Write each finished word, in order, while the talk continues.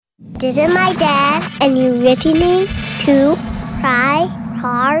This is my dad, and you're listening to Fry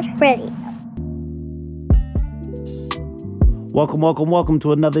Hard Radio. Welcome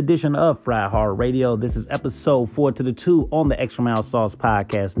to another edition of Fry Hard Radio. This is episode 4 to the 2 on the Extra Mile Sauce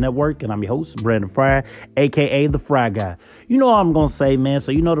Podcast Network, and I'm your host, Brandon Fry, a.k.a. The Fry Guy. You know what I'm going to say, man,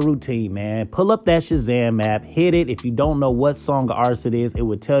 so you know the routine, man. Pull up that Shazam app, hit it. If you don't know what song or artist it is, it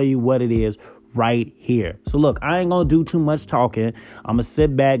will tell you what it is right here. So look, I ain't gonna do too much talking. I'm gonna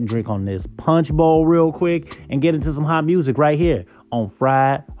sit back, drink on this punch bowl real quick, and get into some hot music right here on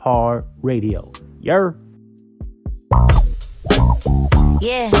Fried Hard Radio. Yer.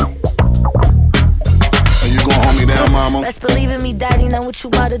 Yeah. Are you gonna hold me down, mama? Best believe in me, daddy, know what you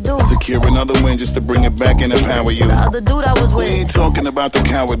about to do. Secure another win just to bring it back and empower you. The other dude I was We with. ain't talking about the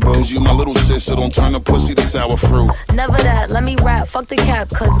coward bros. You my little sis, so don't turn the pussy to sour fruit. Never that, let me rap, fuck the cap,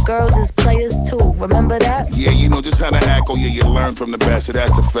 cause girls is players too, remember that? Yeah, you know just how to act, oh yeah, you learn from the best, so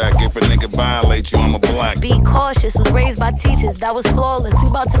that's a fact. If a nigga violate you, I'm a black. Be cautious, was raised by teachers, that was flawless. We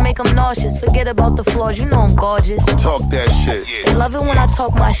about to make them nauseous, forget about the flaws, you know I'm gorgeous. Talk that shit. They love it when I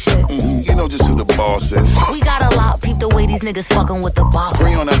talk my shit. You know just who the boss is. We got a lot, peep the way these niggas fucking with the ball.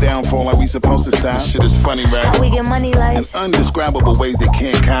 Agree on our downfall like we supposed to stop. Shit is funny, right? How we get money like In undescribable ways they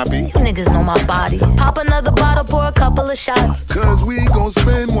can't copy. you niggas know my body. Pop another bottle, pour a couple of shots. Cause we gon'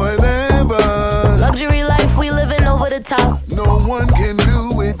 spend whatever. Luxury life, we living over the top. No one can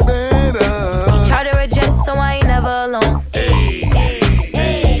do it better. Try to reject, so I ain't never alone.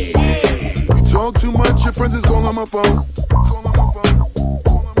 You talk too much, your friends is calling on my phone.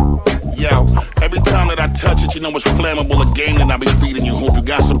 Yo, every time that I touch it, you know it's flammable. A game that I be feeding you. Hope you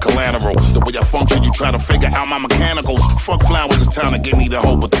got some collateral. The way I function, you try to figure out my mechanicals. Fuck flowers, it's time to give me the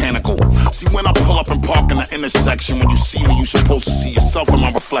whole botanical. See, when I pull up and park in the intersection, when you see me, you supposed to see yourself in my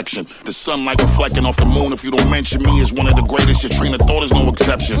reflection. The sunlight reflecting off the moon. If you don't mention me as one of the greatest, your train of thought is no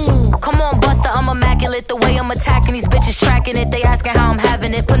exception. Come on, Buster, I'm immaculate. The way I'm attacking these bitches, tracking it. They asking how I'm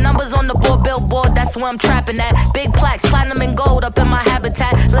having it. Put numbers on the board, billboard, that's where I'm trapping at. Big plaques, platinum and gold up in my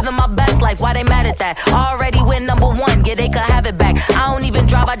habitat. Living my best life, why they mad at that? Already win number 1, yeah, they could have it back. I don't even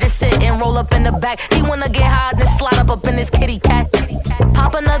drive, I just sit and roll up in the back. He wanna get high, then slide up in his kitty cat.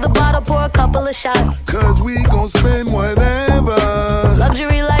 Pop another bottle, pour a couple of shots. Cause we gon' spend whatever.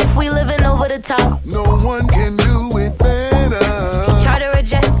 Luxury life, we living over the top. No one can do it better. Try to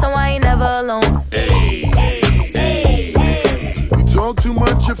reject, so I ain't never alone. You talk too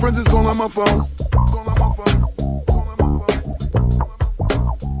much, your friends is calling my phone.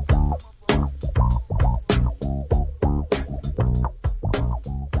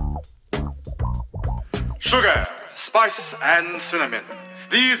 Sugar, spice, and cinnamon.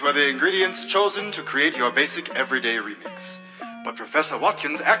 These were the ingredients chosen to create your basic everyday remix. But Professor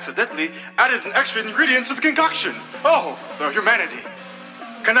Watkins accidentally added an extra ingredient to the concoction. Oh, the humanity.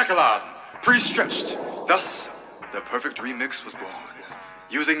 Canacolon, pre-stretched. Thus, the perfect remix was born.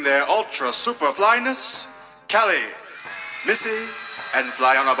 Using their ultra super flyness, Callie, Missy, and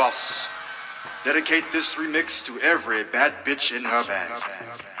Flyana Boss dedicate this remix to every bad bitch in her band.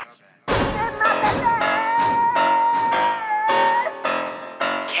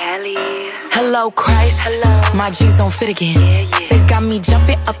 Hello, Christ. Hello. My jeans don't fit again. They got me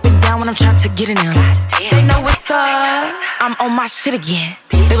jumping up and down when I'm trying to get in them. They know what's up. I'm on my shit again.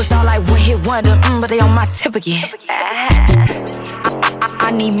 It was all like one hit wonder, but they on my tip again.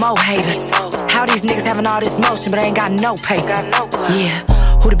 I need more haters. How these niggas having all this motion, but I ain't got no paper. Yeah,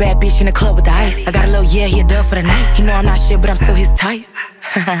 who the bad bitch in the club with the ice? I got a little he a dub for the night. He know I'm not shit, but I'm still his type.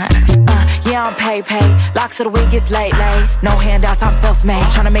 Yeah, I'm pay. Locks of the wig, it's late. No handouts, I'm self-made.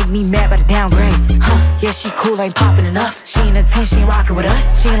 Tryna make me mad by the downgrade. Yeah, she cool, ain't popping enough. She ain't intense, she ain't rocking with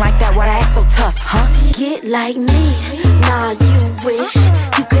us. She ain't like that, why I act so tough, Get like me, nah, you wish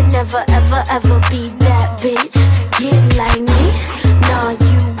you could never, ever, ever be that bitch. Get like me, nah,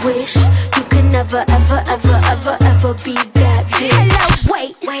 you wish you could never, ever, ever, ever, ever be that bitch. Hello,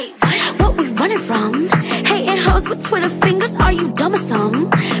 wait, what we running from? Hating hoes with Twitter fingers, are you dumb or something?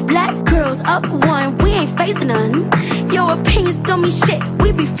 Black girls up one, we ain't phasing none. Your opinions don't mean shit,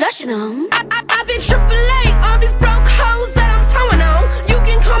 we be flushing them. I've been AAA, all these broke hoes that I'm towing on. You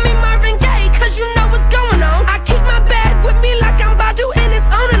can call me Marvin Gaye, cause you know what's going on. I keep my bag with me like I'm Badu and it's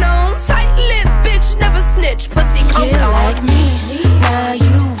on and on. Tight lip, bitch, never snitch, pussy come Get like me, now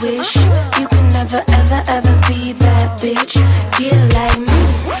you wish you could never, ever, ever be that bitch. Get like me,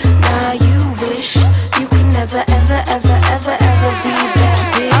 now you wish you could never, ever, ever, ever, ever be that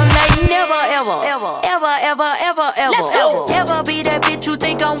bitch. I'm like never, ever, Let's go. ever be that bitch you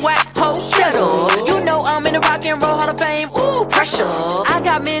think I'm whack, ho, shut up. You know I'm in the rock and roll hall of fame, ooh, pressure. I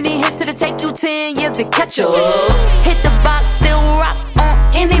got many hits, it'll take you 10 years to catch up. Hit the box, still rock on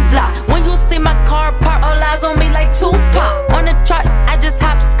any block.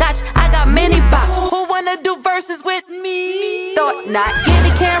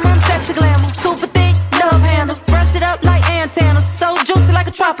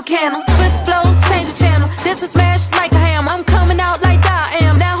 Tropicana. Switch flows, change the channel. This is smash like a hammer. I'm coming out like I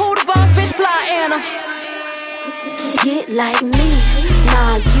am. Now who the boss, bitch, fly Anna? Get like me,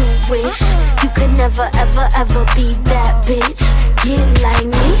 nah you wish you could never ever ever be that bitch. Get like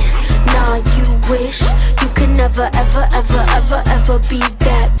me, nah you wish you could never ever ever ever ever be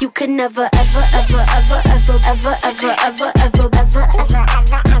that. You could never ever ever ever ever ever ever ever ever ever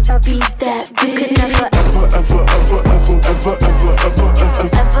ever ever be that bitch. You could never ever ever ever ever ever ever ever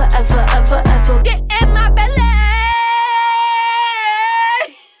ever ever ever get in my belly.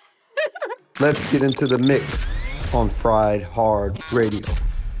 Let's get into the mix on Fried Hard Radio.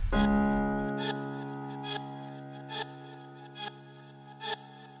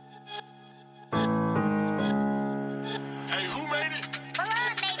 Hey, who made it?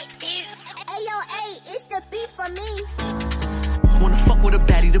 Hey, yo, it's the beat for me. Wanna fuck with a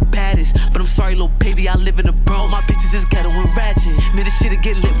baddie, the baddest. But I'm sorry, little baby, I live in the Bronx. All my bitches is ghetto and ratchet. Man, this shit'll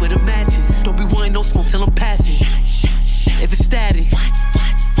get lit with the matches. Don't be wanting no smoke till I'm passing. If it's static,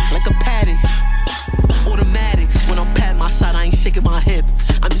 like a paddock. Automatics, when I'm patting my side, I ain't shaking my hip.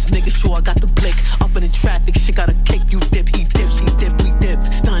 I'm just making sure I got the blick. Up in the traffic, shit got a cake. You dip, he dip, she dip, we dip.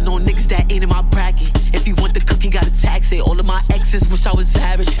 Stunning on niggas that ain't in my bracket. If you want the cookie, gotta tax it. All of my exes wish I was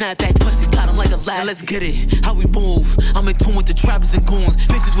average. Snap that pussy, got him like a last. Let's get it, how we move. I'm in tune with the trappers and goons.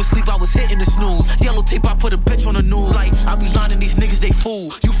 Bitches would sleep, I was hitting the snooze. Yellow tape, I put a bitch on the news. Like, I be lining these niggas, they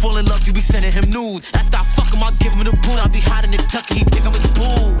fool. You fall in love, you be sending him nudes. After I fuck him, I give him the boot. I be hiding the ducky, he think I'm his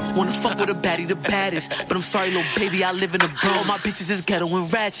boo. Wanna fuck with a baddie, the baddest. But I'm sorry, little baby, I live in the Bronx. All my bitches is ghetto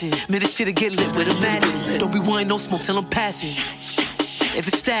and ratchet. Man, this shit'll get lit with a matches. Don't be wanting no smoke till I'm passing. If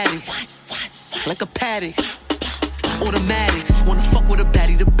it's static, like a paddock. Automatics, wanna fuck with a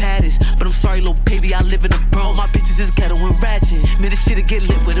baddie, the baddest. But I'm sorry, little baby, I live in the Bronx. All my bitches is ghetto and ratchet. Man, this shit'll get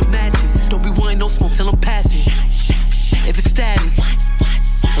lit with a matches. Don't be wanting no smoke till I'm passing. If it's static,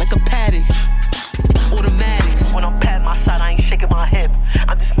 like a paddock. Automatics, when I'm patting my side, I ain't shaking my hip.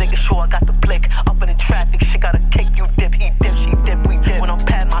 I'm just making sure I got the blick. Up in the traffic, shit got a cake. You dip, he dip, she dip, we dip. When I'm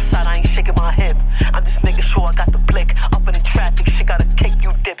patting my side, I ain't shaking my hip. I'm just making sure I got the blick. Up in the traffic, shit got a cake.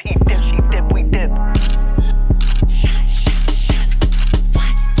 You dip, he dip, she dip, we dip.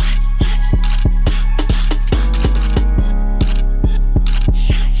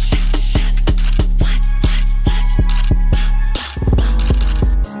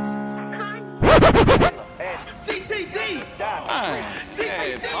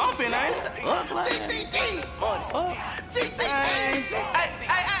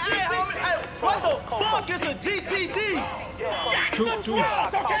 What the fuck is a GTD?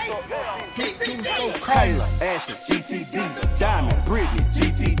 Kayla, Ashley, GTD, Diamond, Brittany,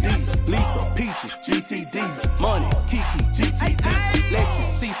 GTD, Lisa, Peaches, GTD, Money, Kiki, GTD, Lexi,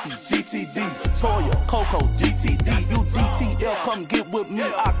 Cece, GTD, Toya, Coco, GTD, UDTL, come get with me,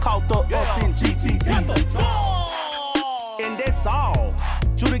 I caught up in GTD. And that's all.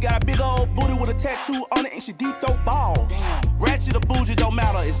 Judy got a big old booty with a tattoo on it and she deep throat balls. Ratchet or bougie don't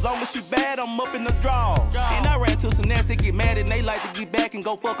matter, as long as she bad, I'm up in the draw. And I ran to some nasty, get mad and they like to get back and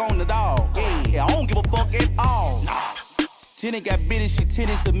go fuck on the dog. Yeah, I don't give a fuck at all. Jenny got bitty, she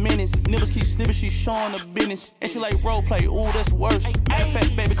titties the menace. Nibbles keep slipping, she showing the business. And she like role play, ooh, that's worse. Matter of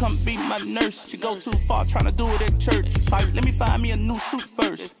fact, baby, come be my nurse. She go too far, tryna do it at church. Like, let me find me a new suit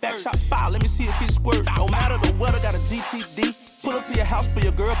first. Back shot fire, let me see if it squirts. No matter the weather, got a GTD. Pull up to your house for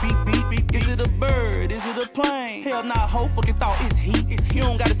your girl, beep, beep, beep. Is it a bird? Is it a plane? Hell nah, whole fucking thought it's he. You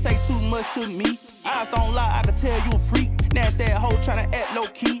don't gotta say too much to me. Eyes don't lie, I can tell you a freak. Nash that hoe tryna act low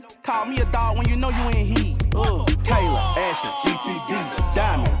key. Call me a dog when you know you ain't he. Kayla, Ashley, GTD,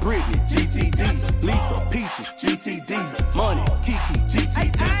 Diamond, Brittany, GTD, Lisa, Peaches, GTD, Money, Kiki,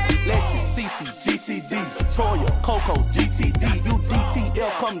 GTD, Lexi, Cece, GTD, Toya, Coco, GTD,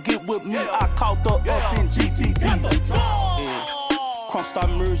 UDTL, come get with me, I caught up in GTD. Crump Star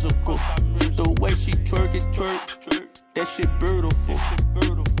musical, the way she twerk it, that shit beautiful.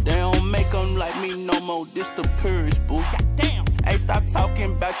 They don't make them like me no more, this the purge, boo. Goddamn. Hey, stop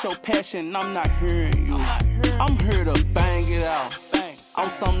talking about your passion, I'm not hearing you. I'm here to bang it out. I'm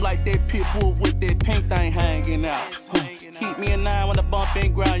something like that pit bull with that pink thing hanging out. Keep me in line when the bump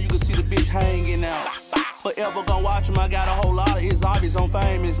ain't ground, you can see the bitch hanging out. Forever gonna watch him, I got a whole lot of his hobbies, I'm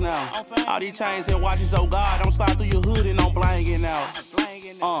famous now. All these chains and watches, oh God, don't slide through your hood and I'm blanging out.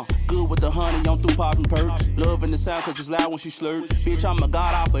 Good with the honey, I'm through popping perks. Loving the sound cause it's loud when she slurps. Bitch, I'm a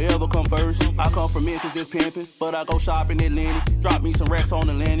god, I'll forever come first. I come from Memphis, that's pimpin', but I go shopping at Lennox. Drop me some racks on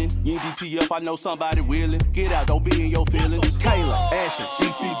the linen. UDTF, I know somebody willing. Get out, don't be in your feelings. Kayla, Ashley,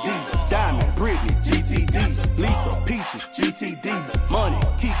 GTD, Diamond, Brittany, GTD, Lisa, Peaches, GTD, Money,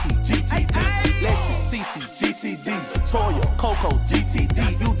 Kiki, GTD, Lexi, Cece, GTD, Toya, Coco, GTD,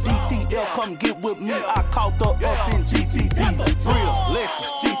 you DTL, come get with me. I caught up in GTD. Real, Lexus,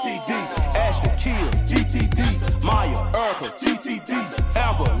 GTD. Ashley, Kill, GTD. Maya, Erica, GTD.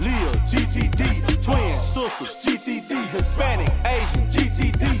 Amber, Leah, GTD. Twin sisters, GTD. Hispanic, Asian,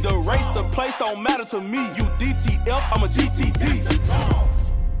 GTD. The race, the place don't matter to me. You DTF, I'm a GTD.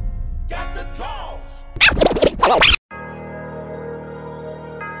 Got the draws.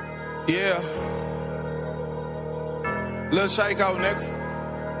 Yeah. Little shake out, nigga.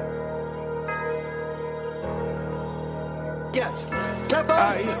 Yes. I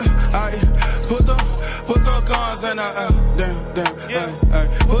put the guns in the yeah.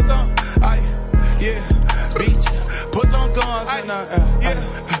 Put them, yeah. Beach, put them guns in the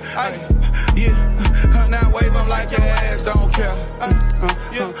yeah. Now wave them like your ass don't care.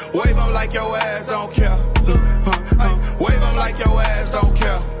 Wave them like your ass don't care. Wave them like your ass don't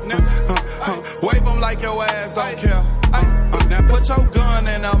care. Wave them like your ass don't care. Now put your gun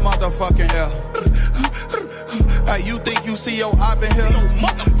in a motherfucking air. Hey, you think you see your op in here?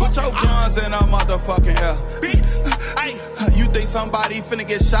 Put your guns in a motherfucking air. You think somebody finna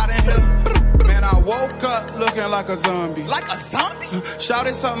get shot in here? Man, I woke up looking like a zombie. Like a zombie?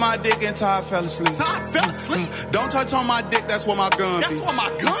 Shouted suck my dick and Todd fell asleep. Todd fell asleep? Don't touch on my dick, that's where my gun be. That's where my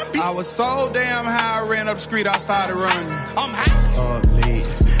gun be? I was so damn high, I ran up the street, I started running. I'm high? Up late,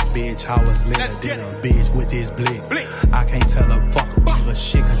 bitch, I was later than a bitch with this blick. I can't tell a fuck a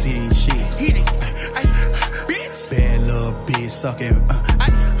shit cause he ain't shit. He ain't, bitch. Bad little bitch sucking,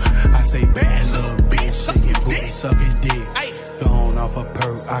 I say bad little bitch sucking booty, sucking dick. Gone off a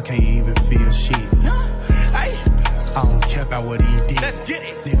perk, I can't even feel shit. I don't care about what he did. Let's get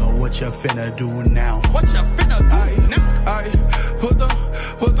it. Nigga, what you finna do now? What you finna do now? Put the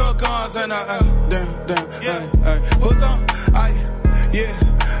guns in the yeah. Put them, yeah.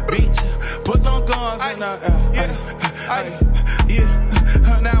 Bitch, put them guns in the yeah.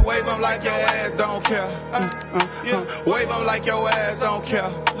 Now wave them like your ass don't care. Wave them like your ass don't care.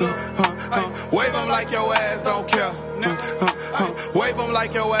 Wave them like your ass don't care. Wave them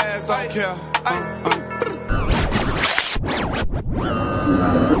like your ass don't care.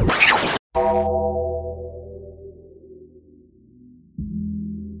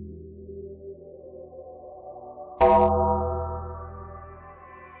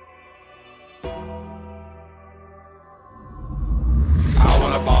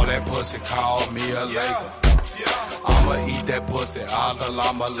 Pussy call me a Laker. I'ma eat that pussy,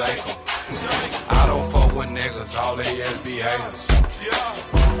 assalamu alaikum. I don't fuck with niggas, all they is be haters.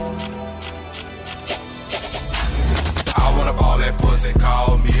 I wanna ball that pussy,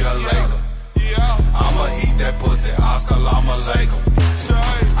 call me a Laker. I'ma eat that pussy, assalamu alaikum.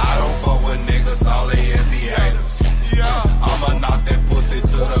 I don't fuck with niggas, all they is be haters. I'ma knock that pussy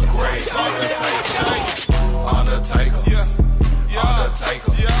to the grave. Undertaker, Undertaker,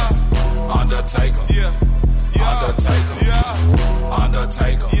 Undertaker, Undertaker,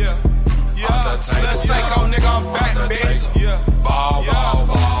 Undertaker, Undertaker. Let's shake on nigga, I'm back, bitch. Ball,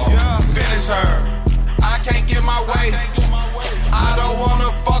 Finish her. I can't get my way. I don't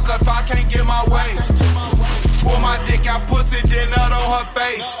wanna fuck if I can't get my way. Pull my dick out, pussy, then nut on her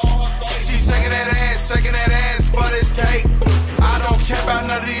face. She shaking that ass for this cake. I don't care about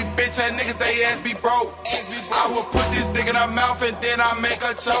none of these bitch ass niggas, they ass be broke. I will put this dick in her mouth and then I make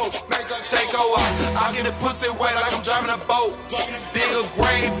her choke. Shake her up, I get the pussy wet like I'm driving a boat. Dig a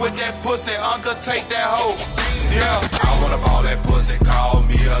grave with that pussy, Uncle take that hoe. Yeah, I wanna ball that pussy, call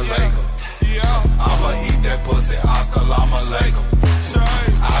me a Laker. I'ma eat that pussy, assalamu alaikum.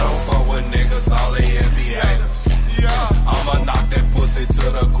 I don't fuck with niggas, all they is be haters. I'ma knock that pussy to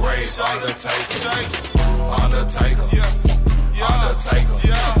the grave. Undertaker, Undertaker, Undertaker,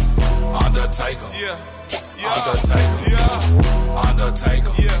 Undertaker,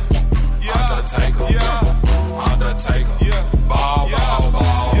 Undertaker, Undertaker, Undertaker, ball.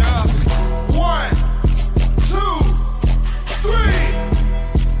 1, 2, 3.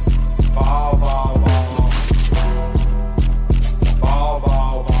 Ball.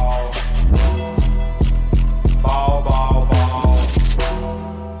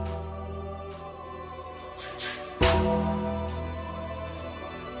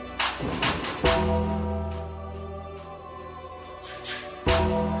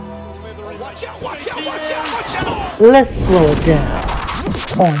 Let's slow it down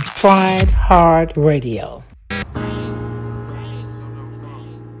on Fried Hard Radio.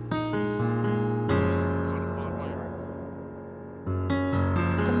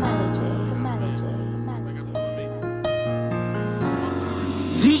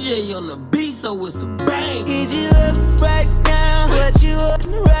 DJ on the beat, so it's a bang. Get you up right now. What you up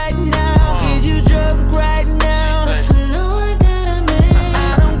right now? Get you drunk right now. You know I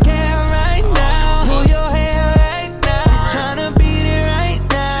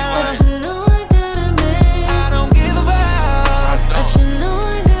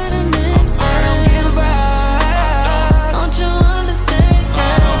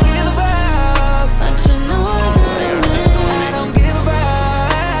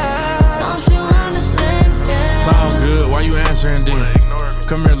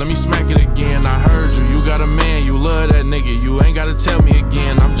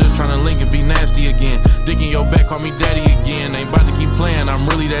me daddy again. Ain't about to keep playing, I'm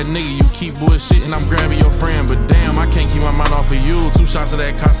really that nigga. You keep bullshitting, I'm grabbing your friend. But damn, I can't keep my mind off of you. 2 shots of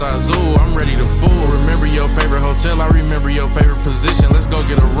that Casa Azul, I'm ready to fool. Remember your favorite hotel, I remember your favorite position. Let's go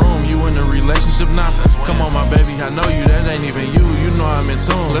get a room, you in a relationship now? Come on, my baby, I know you, that ain't even you. You know I'm in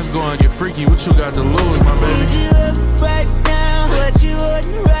tune. Let's go and get freaky, what you got to lose, my baby? Is you up right now? What you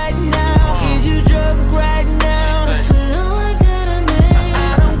ordering right now? Is you drunk right now? But you know I got a man.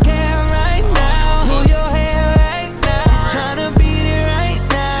 I don't care right now. Pull your hair right now. Tryna beat it right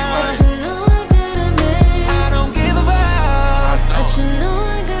now. But you know I got a man. I don't give a fuck. But you know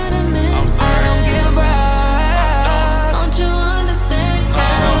I got a man. I don't give a fuck. Don't you understand? I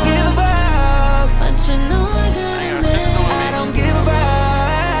don't give a fuck. But you know I got a man. I don't give a fuck.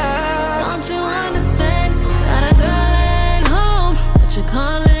 Don't you understand? Got a girl at home, but you're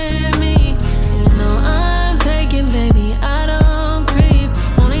calling me. You know I'm taking, baby, I don't creep.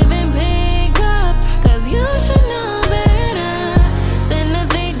 Won't even pick up, cause you should know better than to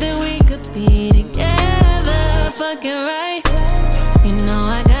think that we could be together. Fucking right. You know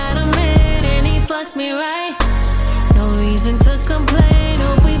I got a man and he fucks me right. No reason to complain,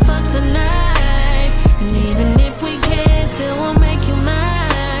 hope we fuck tonight. And even if we can't, still won't make you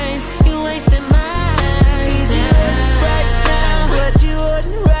mine. You wasting mine. Is you up right now? What you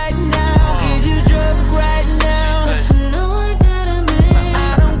ordering right now? Is you drunk right now? But you know I got a man.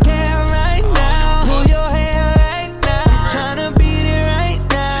 I don't care right now. Pull your hair right now. Tryna beat it right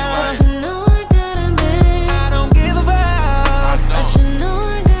now. But you know I got a man. I don't give a fuck. But you know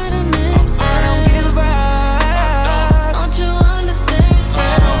I got a man. I don't give a fuck. Don't you understand?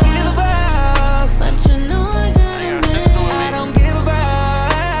 I don't give a fuck. But you know I got a man. I don't give a fuck.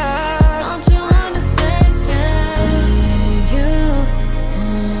 Don't you understand? Say you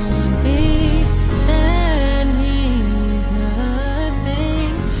want me, that means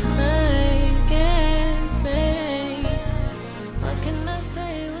nothing. I can't say. What can I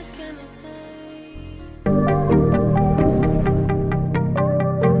say? What can I say?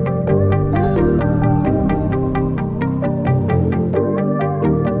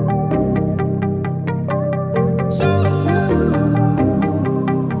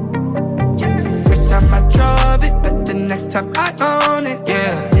 First time I drove it, but the next time I own it.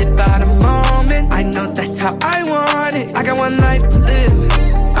 Yeah, live by the moment. I know that's how I want it. I got one life to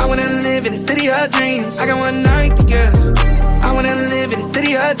live. I wanna live in the city of dreams. I got one night to give. I wanna live in the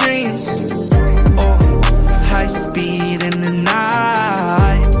city of dreams. Oh, high speed in the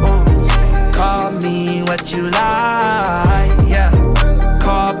night. Oh, call me what you like. Yeah,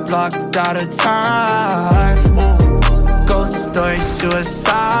 call blocked out of time. Oh, ghost story,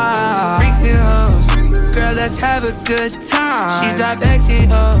 suicide. Freaks and hoes, girl, let's have a good time. She's off exit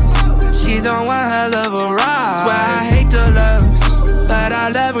hoes, she's on one hell of a ride. Swear I hate the loves, but I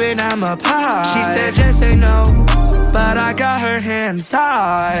love when I'm apart. She said just say no, but I got her hands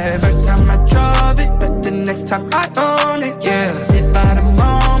tied. First time I drove it, but the next time I own it. Yeah, live by the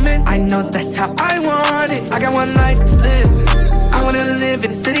moment. I know that's how I want it. I got one life to live. I wanna live in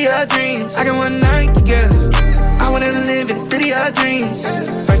the city of dreams. I got one night to give. I wanna live in the city of dreams.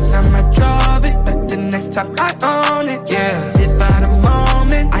 First time I drove it, but the next time I own it. Yeah, live by the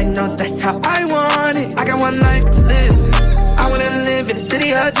moment. I know that's how I want it. I got one life to live. I wanna live in the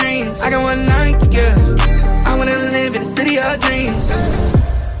city of dreams. I got one night to give. I wanna live in the city of dreams.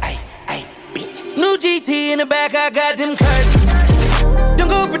 New GT in the back, I got them curtains. Don't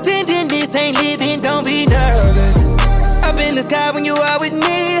go pretending this ain't living, don't be nervous. Up in the sky when you are with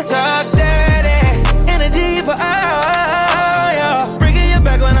me. Talk dirty, energy for all, yeah. Bringing you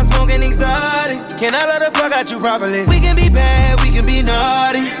back when I'm smoking exotic. Can I let the fuck out you properly? We can be bad, we can be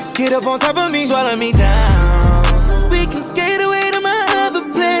naughty. Get up on top of me, swallow me down. We can skate away to my other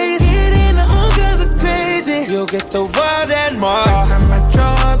place. Get into all kinds of crazy. You'll get the world and more. First time I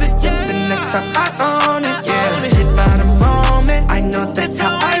drove it, yeah. The next time I own it, yeah. Live by the moment. I know that's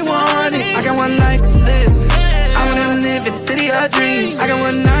how I want it. I got one life to live. I wanna live in the city of dreams. I got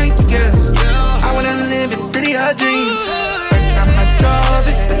one night to give. I wanna live in the city of dreams. First time I drove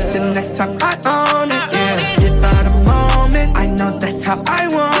it, but the next time I own it. Yeah, live by the moment. I know that's how I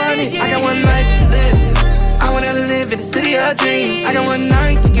want it. I got one life to live. I wanna live in the city of dreams. I got one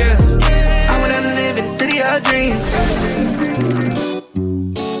night to give. I wanna live in the city of dreams.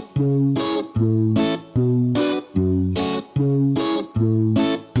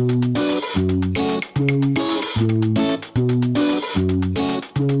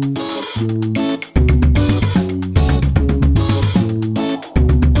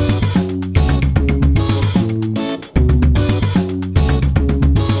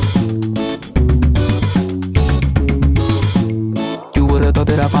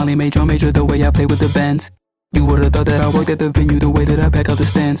没装没着的way I play with the bands You would've thought that I worked at the venue the way that I pack out the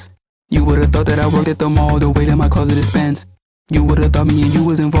stands. You would've thought that I worked at the mall the way that my closet expands. You would've thought me and you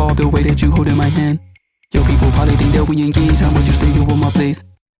was involved the way that you holding my hand. Yo, people probably think that we engage, how much you stay over my place.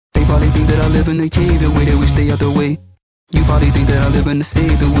 They probably think that I live in a cave the way that we stay out the way. You probably think that I live in the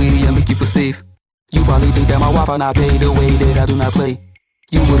safe the way I make people safe. You probably think that my Wi-Fi not paid the way that I do not play.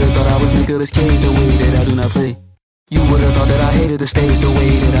 You would've thought I was Nicolas Cage the way that I do not play. You would've thought that I hated the stage the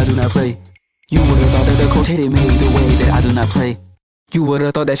way that I do not play. You would've thought that the coach hated me the way that I do not play. You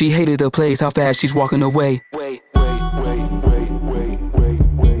would've thought that she hated the place, how fast she's walking away.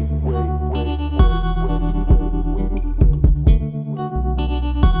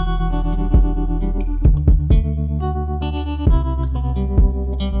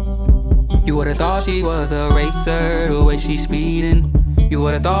 You would've thought she was a racer, the way she's speeding. You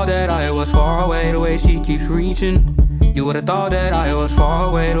would've thought that I was far away, the way she keeps reaching. You would've thought that I was far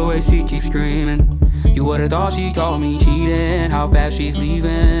away, the way she keeps screaming. You would've thought she called me cheating, how fast she's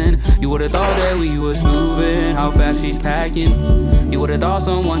leaving. You would've thought that we was moving, how fast she's packing. You would've thought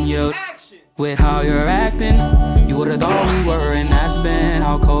someone yelled with how you're acting. You would've thought we were in Aspen,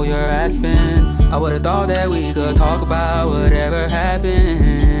 how cold your ass been. I would've thought that we could talk about whatever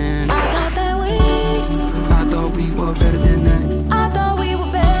happened. I thought we were better than that. I thought we were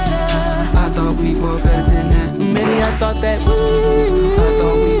better. I thought we were better than that. Maybe I thought that I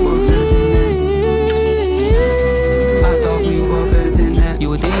thought we were better than that. I thought we were better than that. You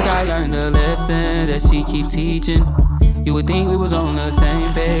would think I learned the lesson that she keeps teaching. You would think we was on the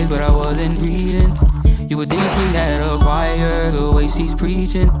same page, but I wasn't reading. You would think she had a choir the way she's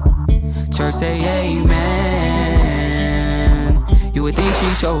preaching. Church say amen. You would think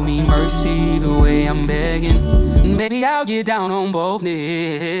she showed me mercy the way I'm begging. Maybe I'll get down on both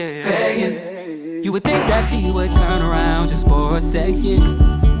knees begging. You would think that she would turn around just for a second.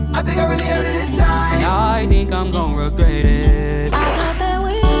 I think I really heard it this time, and I think I'm gon' regret it. I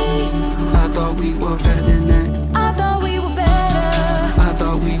thought we were better than that. I thought we were better. I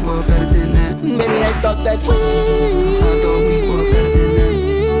thought we were better than that. Maybe I thought that I thought we were better than that.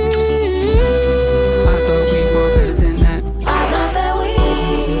 I thought we were better than that. I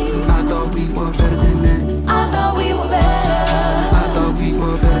thought we were better than that. I thought we were better. I thought we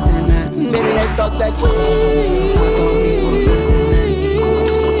were better than that. Maybe I thought that I thought we were better than that.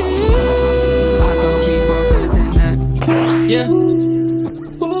 I thought we were better than that. Yeah.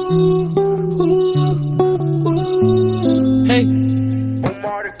 Hey.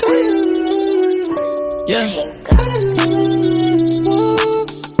 Yeah.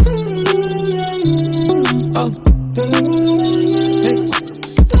 Oh. Hey.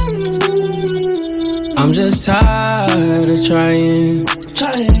 I'm just tired of trying.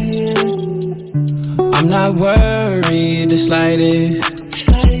 I'm not worried the slightest.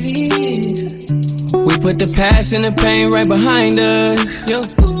 We put the past and the pain right behind us. Yo.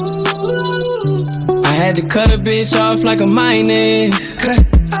 I had to cut a bitch off like a minus.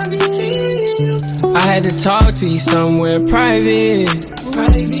 I had to talk to you somewhere private.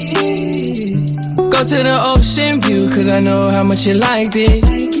 Go to the ocean view, cause I know how much you liked it.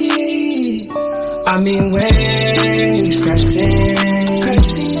 I mean waves crashing.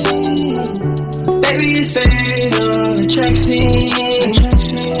 Baby, it's fatal attraction.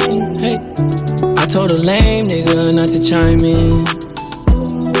 Hey, I told a lame nigga not to chime in.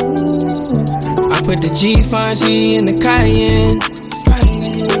 I put the G5G in the Cayenne.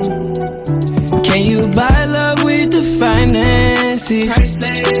 Can you buy love with the finances?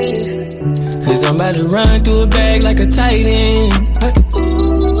 Cause I'm about to run through a bag like a tight end.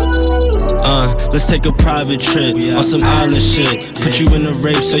 Let's take a private trip on some island shit. Put you in a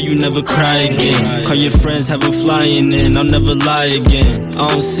rape so you never cry again. Call your friends, have them flying in. I'll never lie again.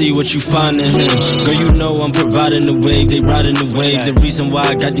 I don't see what you find in him. Girl, you know I'm providing the wave. They riding the wave. The reason why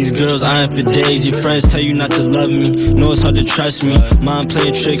I got these girls eyeing for days. Your friends tell you not to love me. Know it's hard to trust me. Mind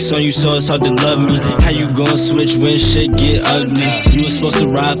playing tricks on you so it's hard to love me. How you gon' switch when shit get ugly? You was supposed to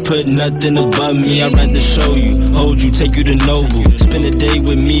ride, put nothing above me. I'd rather show you, hold you, take you to Noble. Spend a day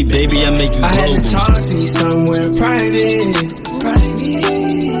with me, baby, I make you global. I had to talk to you somewhere private.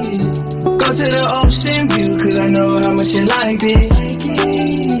 Go to the ocean view, cause I know how much you liked it.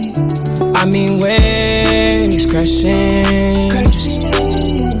 I mean waves crashing.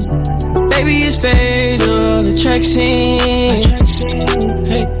 Baby, it's fatal attraction.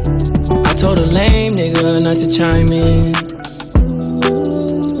 Hey, I told a lame nigga not to chime in.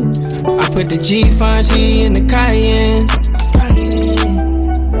 I put the G5G in the Cayenne.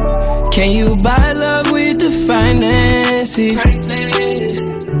 Can you buy love with the finances?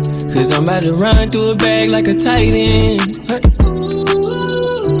 Cause I'm about to run through a bag like a tight end.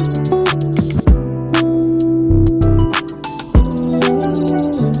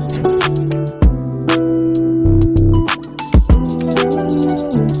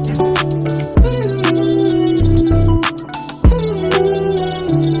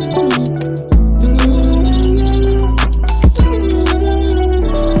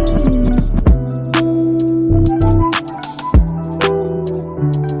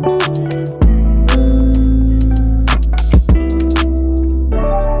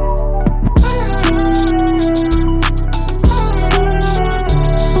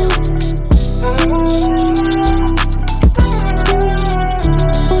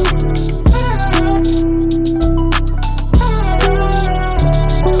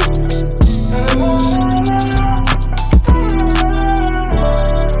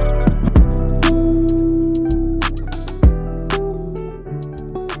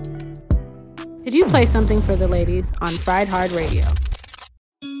 Something for the Ladies on Fried Hard Radio.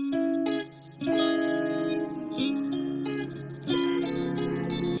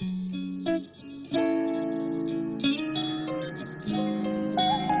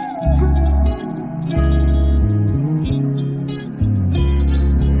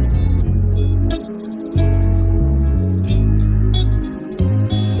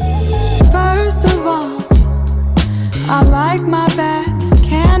 First of all, I like my back,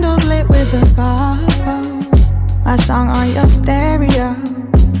 candles lit with the bubbles. My song on your stereo,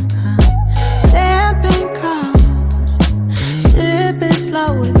 champagne cups, sipping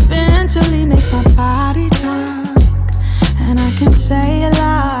slow, eventually makes my body talk. And I can say a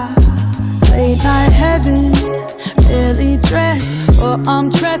lot, late night heaven, barely dressed, or I'm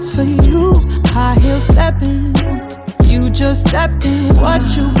dressed for you, high heel stepping. You just stepped in, what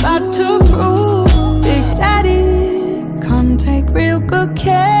you got to prove? Big Daddy, come take real good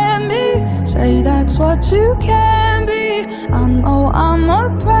care of me. Say that's what you can be. I know I'm a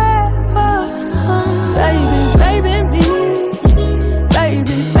prepper. Baby, baby, me.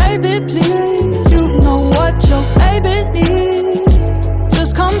 Baby, baby, please. You know what your baby needs.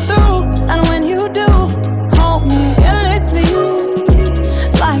 Just come through, and when you do, hold me endlessly,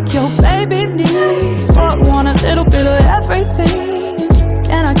 like your baby needs. But want a little bit of everything.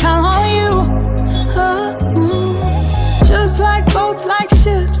 Can I count on you? Just like boats, like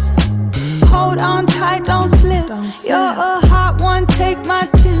ships. Hold on tight, don't slip. You're a hot one, take my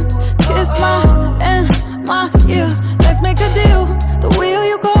tip. Kiss my and my ear. Let's make a deal. The wheel,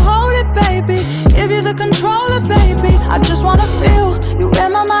 you go hold it, baby. Give you the controller, baby. I just wanna feel you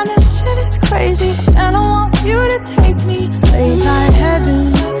in my mind. This shit is crazy, and I want you to take me. Late night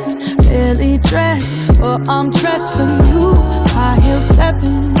heaven, barely dressed, but I'm dressed for you. High heel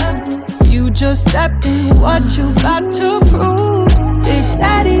stepping. You just stepped in, what you got to prove? Big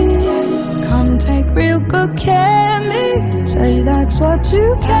Daddy, come take real good care of me. Say that's what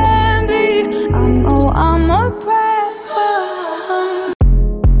you can be. I know I'm a prepper.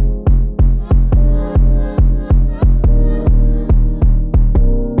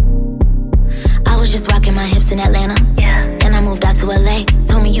 I was just rocking my hips in Atlanta. Then I moved out to LA.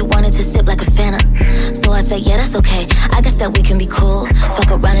 Told me you wanted to sip like a Fanta. So I said, yeah, that's okay. I guess that we can be cool.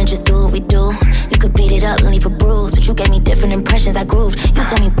 Fuck around and just do what we do. You could beat it up and leave a bruise, but you gave me different impressions, I grooved. You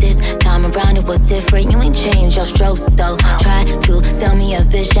told me this time around it was different. You ain't changed your strokes, though. Try to sell me a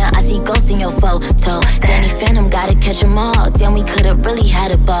vision. I see ghosts in your photo. Danny Phantom, gotta catch 'em all. Damn, we could've really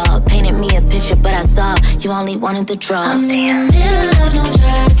had a ball. Painted me a picture, but I saw you only wanted the drugs. I'm in the middle of New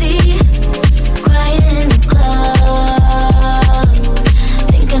Jersey, crying in the club,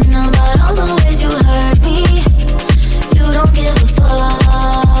 thinking about all the ways you hurt me. You don't give a fuck.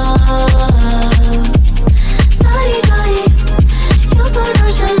 Naughty, naughty, you so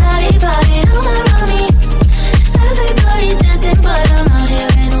nonchalant, body don't around me. Everybody's dancing, but I'm out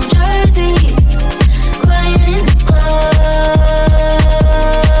here in New Jersey, crying in the club.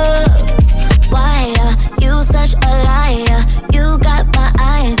 Why are you such a liar? You got my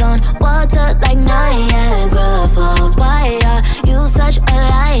eyes on water like Niagara Falls. Why are you such a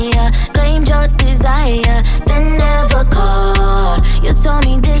liar? Claimed your desire, then never called. You told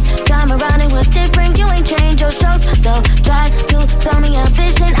me this time around it was different. You ain't changed your strokes, though. Tried to sell me a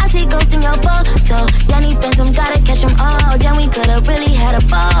vision. I see ghosts in your photo. Yanni Benson, gotta catch 'em all. Then we could've really had a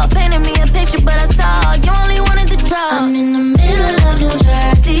ball. Painted me a picture, but I saw you only wanted the drugs. I'm in the middle of New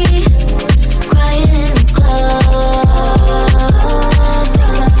Jersey, crying in the club,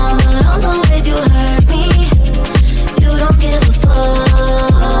 thinking about all the ways you hurt me. You don't give a fuck.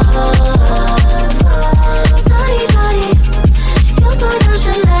 Naughty, naughty, you so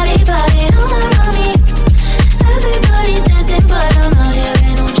nonchalant, body don't around me. Everybody's dancing, but I'm out here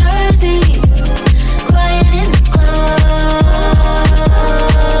in New Jersey, crying in the club.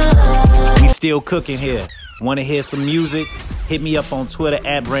 We still cooking here. Want to hear some music? Hit me up on Twitter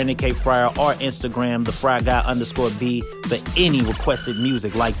at Brandon K. Fryer or Instagram, @thefryguy_B for any requested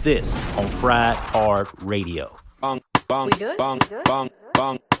music like this on Fried Hard Radio. We good? Bang, bang,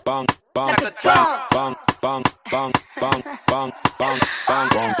 bang, bang, bang, bang, bang, bang, bang, bang, bang, bang,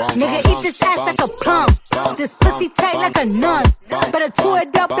 bang. Nigga, eat this ass like a plum. This pussy tight like a nun. Better chew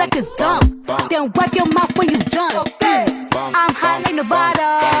it up like it's gum. Then wipe your mouth when you done. I'm high like Nevada.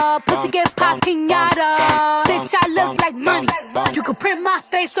 Pussy get pop pinata. Bitch, I look like money. You could print my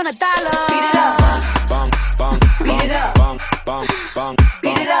face on $1. Beat it up. Beat it up.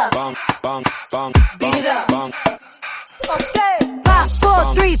 Beat it up. Beat it up. Okay. 5,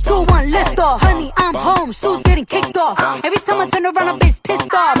 4, 3, 2, 1, lift off. Honey, I'm home. Shoes getting kicked off. Every time I turn around, a bitch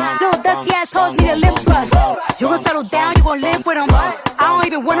pissed off. Little dusty assholes need a lip brush. You gon' settle down, you gon' live with them. I don't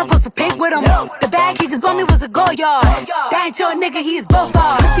even wanna post a pic with them. The bag, he just on me was a go yard. That ain't your nigga, he is both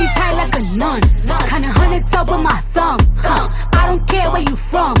ours. Pussy tight like a nun. Kinda honey top with my thumb. I don't care where you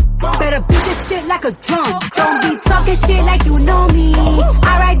from. Better beat this shit like a drum. Don't be talking shit like you know me.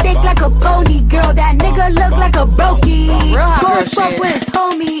 I ride dick like a pony, girl. That nigga look like a brokey. Go fuck with his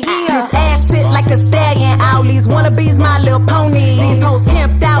homie here. His ass sit like a stallion. All these wannabes, my little pony. These hoes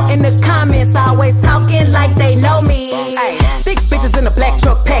pimped out in the comments, always talking like they know me. Thick bitches in a black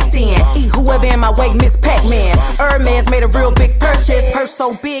truck packed in. Eat whoever in my way, Miss Pac-Man. Hermes made a real big purchase. Purse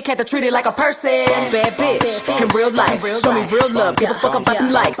so big, had to treat it like a person. Bad bitch, in real life. Show me real love, give a fuck about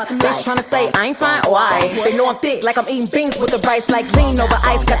them likes. Bitch tryna say I ain't fine or I. They know I'm thick, like I'm eating beans with the rice. Like lean over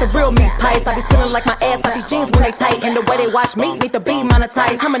ice, got the real meat pies. I be spilling like my ass out these jeans when they tight. And the way they watch me need to be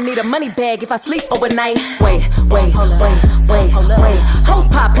monetized. I'ma need a money bag if I sleep overnight. Wait. Hoes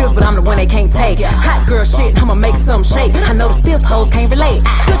pop pills, but I'm the one they can't take. Hot girl shit, I'ma make some shake. I know the stiff hoes can't relate.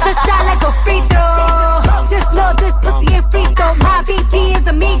 Shoot a shot like a free throw. Just know this pussy ain't free throw. My BD is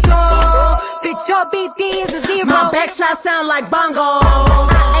amigo. Bitch, your BD is a zero. My back shot sound like bongos.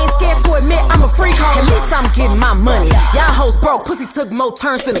 Ain't scared to admit I'm a freak hoe. At least I'm getting my money. Y'all hoes broke, pussy took more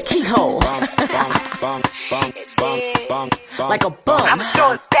turns than a keyhole. Like a bum. I'm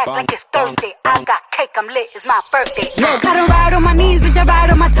throwing back like it's Thursday. I got cake, I'm lit, it's my birthday. I don't ride on my knees, bitch, I ride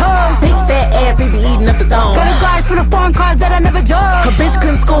on my toes. Big fat ass, he be eating up the thong. Got a garage full of foreign cars that I never drove. A bitch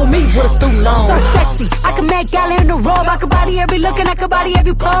couldn't school me with a student loan. So sexy, I can make gal in the robe. I can body every look and I can body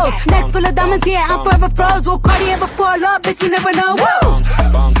every pose. Neck full of diamonds, yeah, I'm forever froze. Will Cardi ever fall up, bitch, you never know. Woo!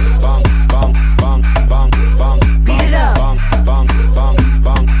 Beat it up.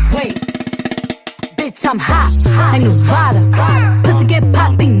 Wait. Bitch, I'm hot, like Nevada. Pussy get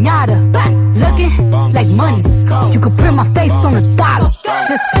pop pinata. Looking like money. You could print my face on a dollar.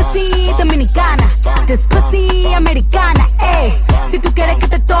 This pussy dominicana. This pussy americana. Ayy, si tú quieres que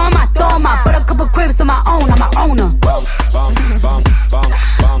te toma, toma. Put a couple cribs on my own, I'm a owner.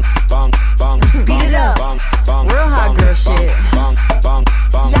 Beat it up. Real hot girl shit.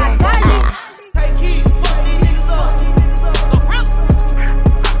 Yeah, got it.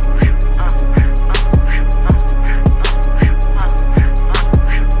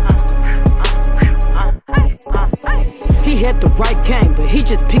 He had the right game, but he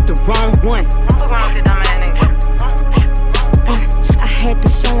just picked the wrong one. I had to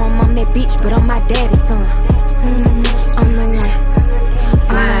show him I'm that bitch, but I'm my daddy's son. I'm the one.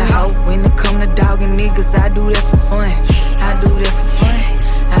 Flying hoe, when it come to dogging niggas, I do that for fun. I do that for fun.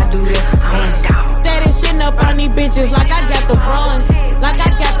 I do that for fun. That is shitting up on these bitches like I got the runs. Like I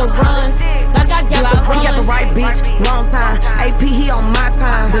got the runs. Like I got the runs. He got the right bitch, wrong time. AP, he on my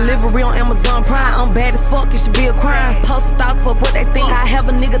time. Delivery on Amazon Prime. I'm bad as fuck, it should be a crime. Post thoughts for what they think. I have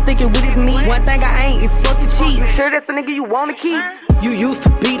a nigga thinking with his meat. One thing I ain't is fucking cheap. You sure that's the nigga you wanna keep? You used to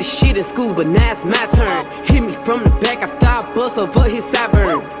be the shit in school, but now it's my turn. Hit me from the back after I bust over his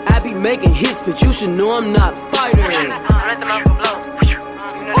sideburn. I be making hits, but you should know I'm not a fighter.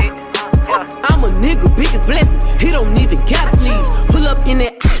 I'm a nigga, biggest blessing. He don't even gotta sneeze. Pull up in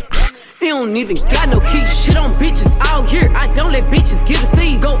that. He don't even got no keys. Shit on bitches all here. I don't let bitches get a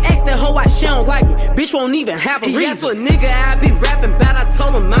seat. Go ask that hoe why she don't like me. Bitch won't even have a reason. That's what nigga I be rapping about. I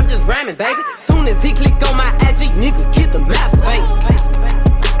told him I'm just rhyming, baby. Soon as he click on my IG, nigga get the masturbate.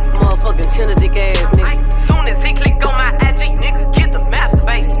 Motherfucking tender dick ass nigga. Soon as he click on my IG, nigga get the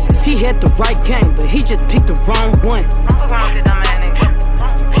masturbate. He had the right game, but he just picked the wrong one.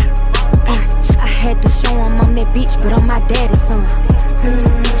 I had to show him I'm that bitch, but I'm my daddy's son.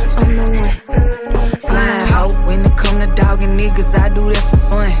 I'm the one. Flying hoe, when it come to dogging niggas, I do that for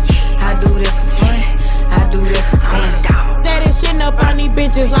fun. I do that for fun. I do that for fun. That is shitting up on these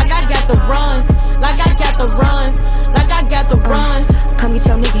bitches like I got the runs. Like I got the runs. Like I got the runs. Come get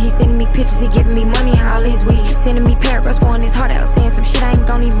your nigga, he sending me pictures, he giving me money and all his weed. Sending me paragraphs, pouring his heart out, saying some shit I ain't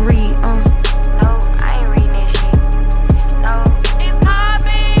gon' even read.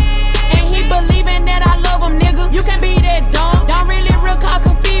 Believing that I love him, nigga. You can't be that dumb. Don't really real call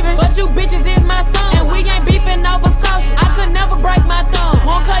conceiving. But you bitches is my son. And we ain't beefing over social. I could never break my thumb.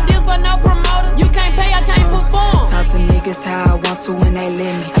 Won't cut deals for no promoters. You can't pay, I can't perform. Talk to niggas how I want to when they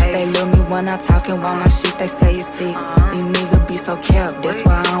let me. They love me when I'm talking about my shit, they say it's sex. These niggas be so kept, that's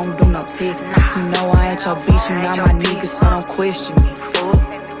why I don't do no text. You know I ain't your bitch, you not my nigga, so don't question me.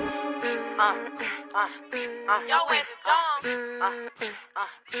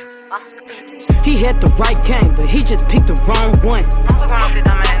 He had the right game, but he just picked the wrong one.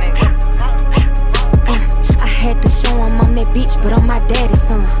 I had to show him I'm that bitch, but I'm my daddy's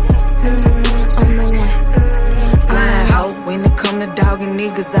son. I'm the one. Flying hoe, when it come to dogging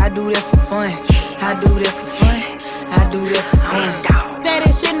niggas, I do that for fun. I do that for fun. I do that for fun. That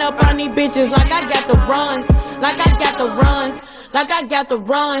is shitting up on these bitches like I got the runs. like I got the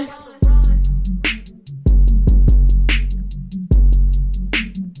runs.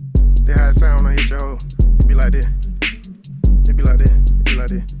 That how it sound when I hit your hoe. It be like that. It be like that. It be like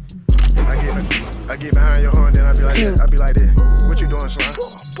that. I get behind your hoe and then I be like that. I be like that. What you doing, Slime?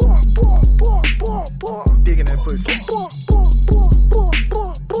 Digging that pussy.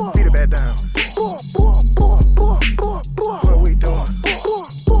 Beat it back down. What we doing?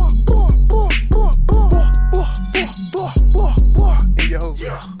 In your hoe.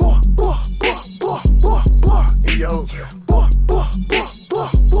 In your hoe.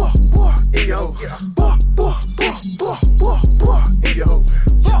 In your hoe. In your hoe.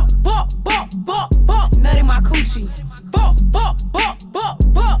 Nut in my coochie.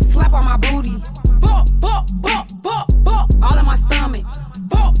 Slap on my booty. All in my stomach.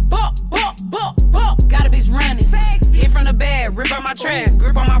 Got a bitch running. Hit from the bed, rip out my trash.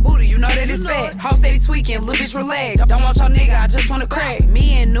 Grip on my booty, you know that it's fat. Hoe steady tweaking, little bitch relax. Don't want your nigga, I just wanna crack.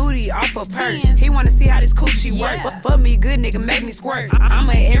 Me and Nudie off a perk. He wanna see how this coochie work. Fuck me good, nigga, make me squirt. I'm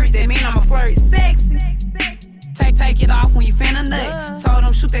an Aries, that mean I'm a flirt. Sexy. Take it off when you finna nut. Told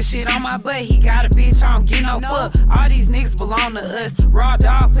him shoot that shit on my butt. He got a bitch, I don't get no fuck. All these niggas belong to us. Raw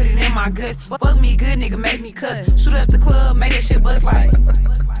dog, put it in my guts. Fuck me good, nigga, make me cuss. Shoot up the club, make that shit bust like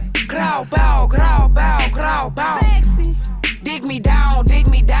growl, bow, growl, bow, growl, bow. Sexy. Dig me down, dig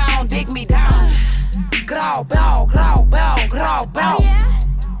me down, dig me down. Growl, bow, growl, bow, growl, bow.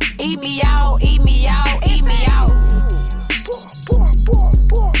 Eat me out, eat me out, eat me out.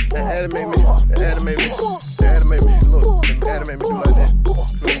 That animate me. That animate me. That animate me. Look, that animate me do like that. Look,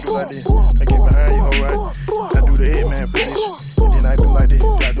 do like this. I get behind you, hoe, right? I do the headman position. And then I do like this.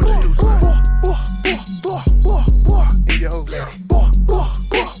 I do the two times. In your hoe.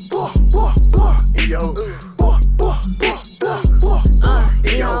 In your hoe.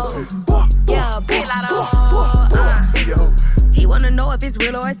 In your hoe. Yeah, big Latto. He wanna know if it's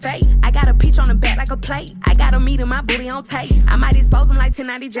real or it's fake. I got a peach on the back like a plate. I got a meat in my booty on tape. I might expose him like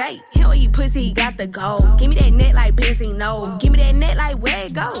 1090J. He don't eat pussy, he got to go. Give me that net like Benzino. No. Give me that net like where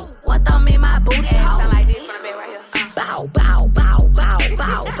it go. What thumb in my booty hole? Sound like this on the bed right here. Bow, bow, bow, bow,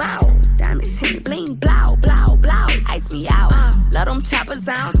 bow, bow. Diamonds hit bling, blow, blow, blow. Ice me out. Love them chopper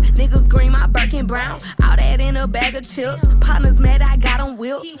sounds. Niggas green, my Birkin brown. All that in a bag of chips. Partners mad, I got them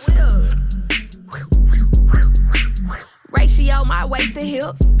whipped. Ratio my waist to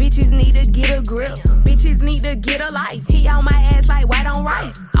hips. Bitches need to get a grip. Bitches need to get a life. He on my ass like white on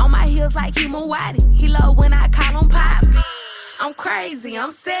rice. On my heels like he Muwadi. He love when I call him pop. I'm crazy, I'm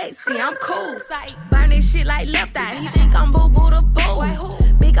sexy, I'm cool. Burn this shit like left eye. He think I'm boo-boo the boo.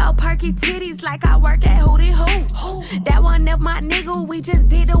 Big old perky titties like I work at Hootie Hoo. That one never my nigga, we just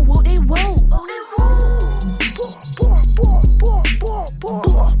did a woo-de-woo.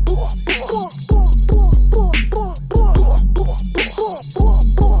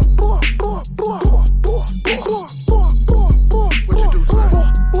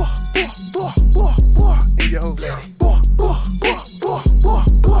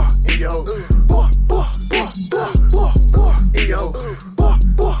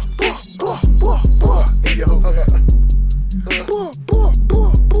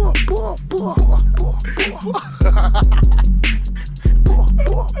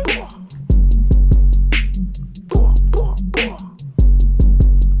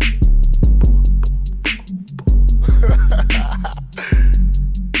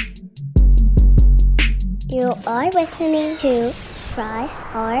 You are listening to Fry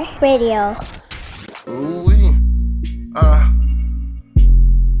Hard Radio. Ooh-wee.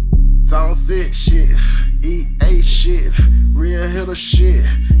 Zone 6 shit. EA shit. Real hitter shit.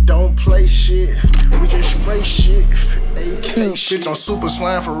 Don't play shit. We just spray shit. AK shit on super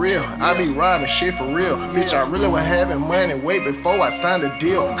slime for real. I be robbing shit for real. Bitch, I really was having money way before I signed a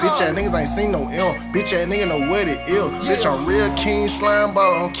deal. Bitch, ass niggas ain't seen no ill. Bitch, ass nigga know what it is. Bitch, I'm real king slime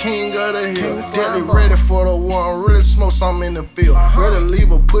ball. I'm king of the hill. Deadly ready for the war. I'm really smoke something in the field. Ready to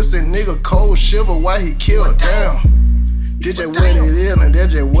leave a pussy nigga cold shiver while he killed. Damn. This just what it is, and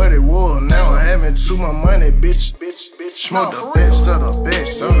that's just what it was. Now I'm having too much money, bitch. Smoke the best of the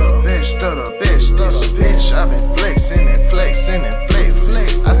best, of the best, of the best, of the bitch. I been flexing and flexing and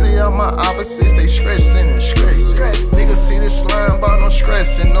flexing. I see all my opposites, they stressing and stressing. Niggas see this slime ball, no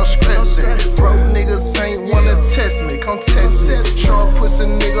stressing, no stressing. Broke niggas ain't wanna test me, come test me. Short pussy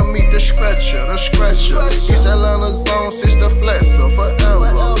nigga meet the scratcher, the scratcher. East Atlanta zone, since the flexer,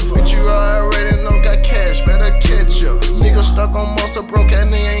 forever. Bitch, you already know, got cash, better catch up. Niggas stuck on muscle, broke,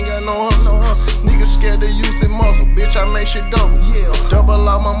 and they ain't got no hustle. Niggas scared to use it muscle. Bitch, I make shit double. Yeah. Double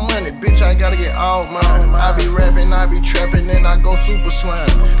all my money, bitch, I gotta get all mine. I be rapping, I be trapping, then I go super slime.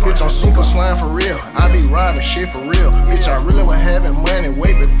 Bitch, I'm super slime for real. I be riding shit for real. Bitch, I really was having money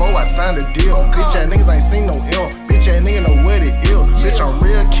way before I signed a deal. Bitch, that niggas ain't seen no ill. Bitch, that nigga know what it is. Bitch, I'm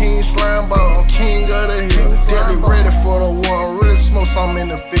real king slime ball, I'm king of the hill. Deadly ready for the war, really smoke something in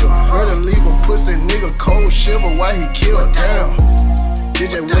the field. Ready to leave a pussy nigga cold shiver while he killed. Damn.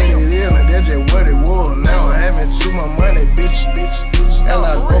 That's just what it is, and that's just what it was. Now I'm having too much money, bitch. And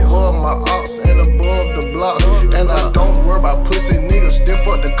I go above my ops and above the block. And I don't worry about pussy niggas, stiff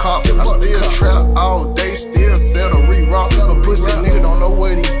up the cops. I still trap all day, still sell the re-rock. The pussy nigga don't know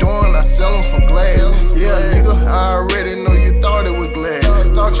what he doing, I sell him some glass. Yeah, nigga, I already know you thought it was glass.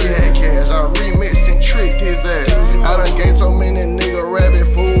 Thought you had cash, I remixed and tricked his ass. I done gave so many niggas rabbit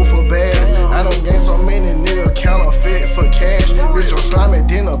food for bags. I done gave so many niggas counterfeit for cash. Bitch, I'm slimy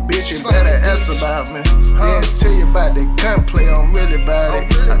than a bitch, you better ask about me. Yeah, tell you about the gunplay, I'm really about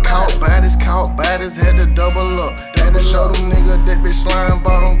it. I caught bodies, had to double up. Had to show them niggas that be slime,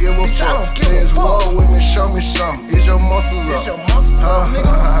 but don't give a fuck. Since war with me, show me something. Is your muscles up? It's your muscles up,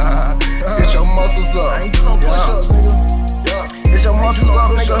 nigga. It's your muscles up. I ain't do no push-ups, nigga. It's your muscles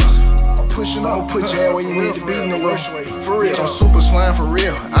up, nigga. Pushing on, put your ass where you need to be, nigga. For real, I'm super slime for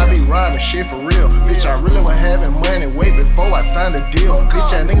real. I be riding shit for real. Bitch, I really was having money way before I signed a deal. Bitch,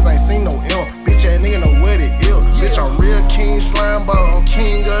 that niggas ain't seen no ill. Bitch, that nigga know what it is. Bitch, I'm real king slime ball, I'm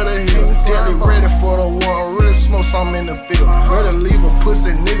king of the hill. Deadly ready for the war, really smoke something in the field. Ready to leave a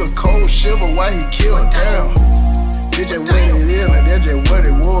pussy nigga cold shiver while he killed. Damn. Bitch, that what it is, and that's just what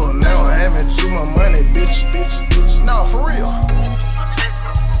it was. Now I'm having too much money, bitch. Nah, for real.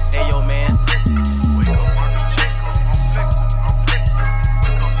 Hey, yo, man.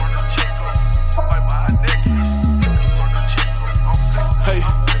 Hey,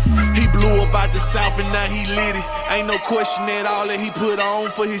 he blew up out the south and now he lit it. Ain't no question at all that he put on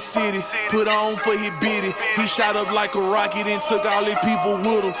for his city, put on for his bitty. He shot up like a rocket and took all his people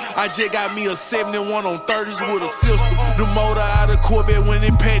with him. I just got me a 71 on 30s with a system. The motor out of Corvette when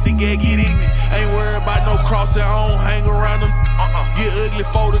it packed the gag, get ignorant. Ain't worried about no crossing, I don't hang around them. Get ugly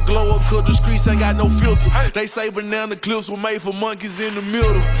for the glow up, cause the streets ain't got no filter. They say banana clips were made for monkeys in the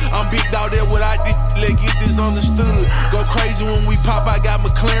middle. I'm big dog there without this, let get this understood. Go crazy when we pop, I got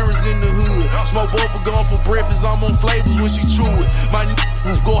McLaren's in the hood. Smoke bubble gum for breakfast, I'm on flavors when she chew it. My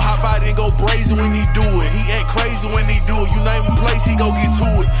go hop out and go brazen when he do it. He act crazy when he do it. You name a place, he go get to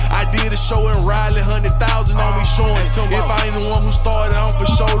it. I did a show in Riley, 100,000 on me showing. If I ain't the one who started, I'm for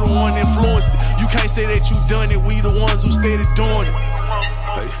sure the one influenced it. You can't say that you done it, we the ones who steady doing it.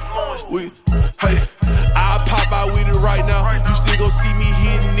 I pop out with it right now. You still gon' see me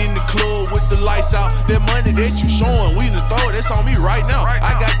hitting in the club with the lights out. That money that you showing, we done throw it, that's on me right now.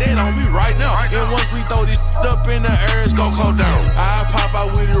 I got that on me right now. And once we throw this up in the air, it's gon' come down. I pop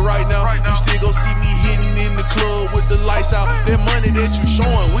out with it right now. You still gon' see me hitting in the club with the lights out. That money that you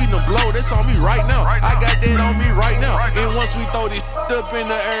showing, we done blow, that's on me right now. I got that on me right now. And once we throw this up in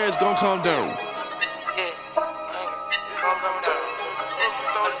the air, it's gon' come down.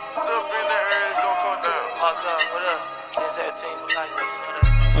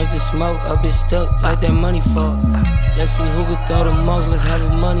 Once the smoke up is stuck like that money fall. Let's see who could throw the most, let's have a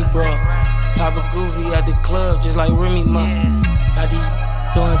money brawl. Pop a goofy at the club just like Remy Ma. Got these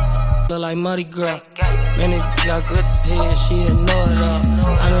doing look like Muddy Gras. Man, it got good head, she didn't know it all.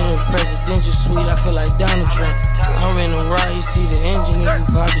 I'm in the presidential suite, I feel like Donald Trump. I'm in the ride, you see the engine if you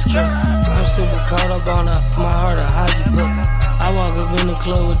pop the truck. I'm super caught up on my heart, a hockey puck. I walk up in the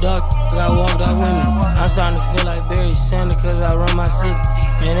club with dark, I walked out with me. I'm starting to feel like Barry Sanders cause I run my city.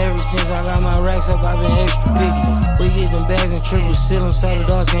 Man, ever since I got my racks up, I've been extra picky. We get them bags and triple seal them so the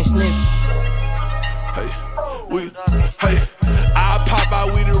dogs can't sniff it. I pop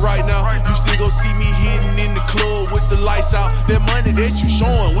out with it right now. You still gon' see me hitting in the club with the lights out. That money that you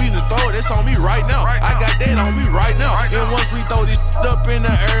showing, we done throw it, that's on me right now. I got that on me right now. And once we throw this up in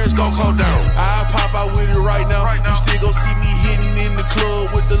the air, it's gon' come down. I pop out with it right now. You still gon' see me hitting in the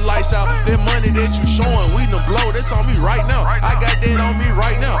club with the lights out. That money that you showing, we done blow, that's on me right now. I got that on me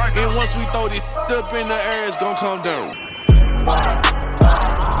right now. And once we throw this up in the air, it's gon' come down.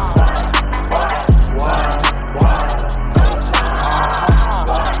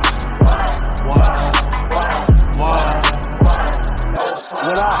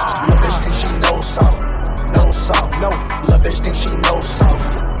 What up? Lil' bitch think she knows something. Know something. No. Lil' bitch think she knows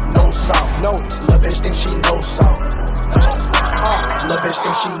something. Know something. No. Lil' bitch think she knows something. Lil' bitch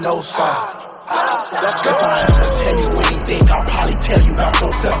think she knows something. Let's go. If I ever tell you anything, I'll probably tell you about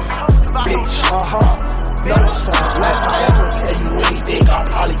yourself. Bitch. Know something. If I ever tell you anything, I'll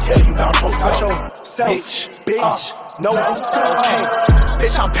probably tell you about yourself. Bitch, no, okay.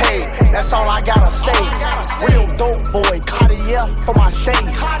 Bitch, I'm paid, that's all I gotta say. Real dope boy, Cartier for my shades.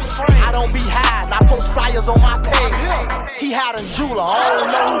 I don't be high, I post flyers on my page. He had a jeweler, I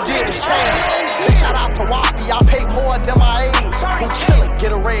don't know who did his chain. Shout out to Wafi, I pay more than my age. Who kill it,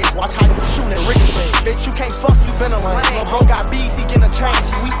 get a raise, watch how you shoot and ricochet. Bitch, you can't fuck, you been a lane. Lil' Ho got bees, he getting a chain.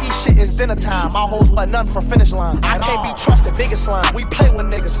 See, we eat shit, it's dinner time. My hoes but nothing for finish line. I can't be trusted, biggest line. We play with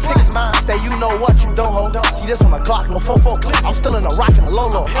niggas, pick his mind. Say you know what, you don't hold up. See this on a Glock, no 4-4 clip. I'm still in a rock and a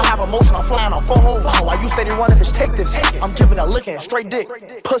Lolo. I have emotion, I'm flying on 4 hoes. Why you steady running, bitch, take this. I'm giving a licking, straight dick,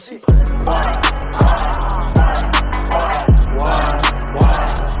 pussy.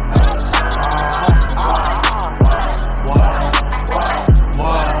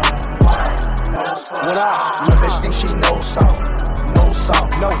 What up? Lil' bitch think she knows something. Know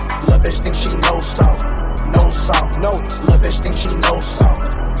something. No. Lil' bitch think she knows something. Know something. No. Lil' bitch think she knows something.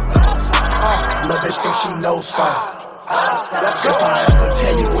 Lil' bitch think she knows something. Let's go. If I ever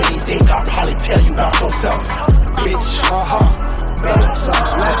tell you anything, I'll probably tell you about yourself. Bitch, know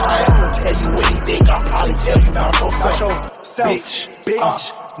something. If I ever tell you anything, I'll probably tell you about yourself.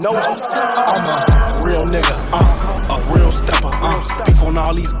 Bitch, no, I'm a real nigga, a real stepper, speak on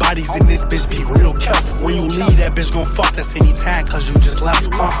all these bodies in this bitch, be real careful. When you leave, that bitch gon' fuck that's anytime, cause you just left.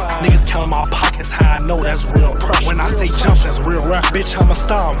 Niggas counting my pockets, how I know that's real prep. When I say jump, that's real rap. Bitch, I'm a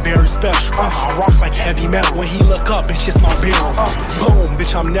star, I'm very special. I rock like heavy metal. When he look up, it's just my barrel. Boom,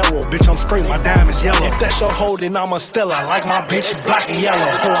 bitch, I'm narrow, bitch, I'm straight, my diamond's yellow. If that's your hoe, then I'm a Stella, like my bitch is black and yellow.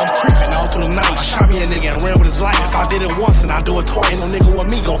 Oh, I'm creeping all through the night. Shot me a nigga and ran with his life. If I did it once and I do it twice, ain't no nigga with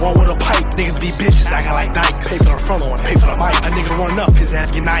me gon' run with a pipe. Niggas be bitches, acting like dykes. Pay for the front or pay for the mic. A nigga run up, his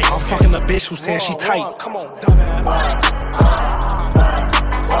ass get nice. I'm fucking a bitch who says she tight. Come on,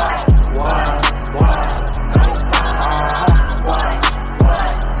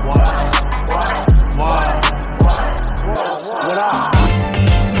 what up?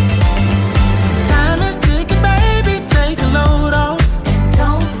 Time is ticking, baby, take a load off. And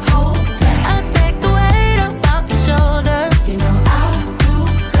don't hold back. I take the weight up off your shoulders. You know I'll do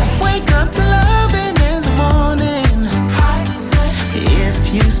that. Wake up to loving in the morning. Hot sex.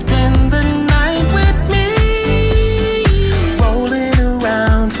 If you spend the night with me, rolling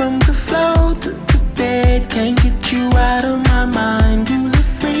around from the floor to the bed, can't get you out of my mind. You live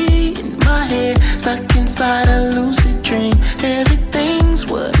free in my head, stuck inside a lucid dream. Everything's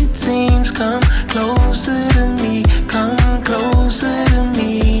what it seems. Come closer to me, come closer to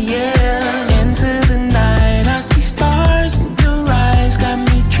me, yeah. Into the night, I see stars in your eyes. Got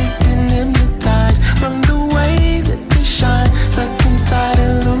me tripped and hypnotized from the way that they shine. Stuck inside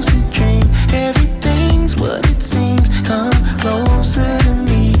a lucid dream. Everything's what it seems. Come closer to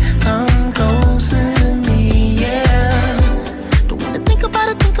me, come closer to me, yeah. Don't wanna think about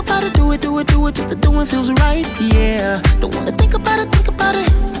it, do it, till the doing feels right, yeah. Don't wanna think about it, Don't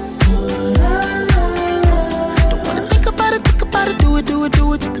wanna think about it, do it, till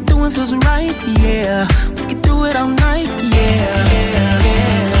the doing feels right, yeah. We can do it all night, yeah.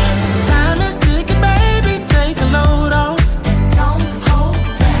 Time is ticking, baby, take a load off. And don't hold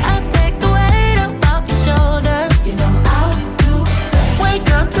back. I take the weight up off your shoulders. You know I'll do that. Wake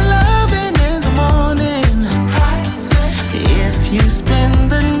up to loving in the morning. Hot sex. If you spend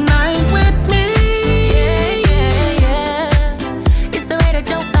the night with me. It's the way that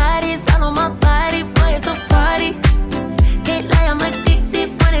your body's all on my body, boy, it's a party. Can't lie, I'm addicted,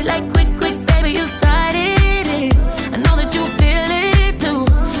 want it like quick, baby, you started it. I know that you feel it too.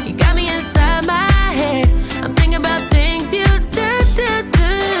 You got me inside my head. I'm thinking about things you do.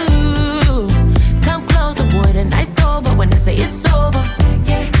 Come closer, boy, the night's over. When I say it's over,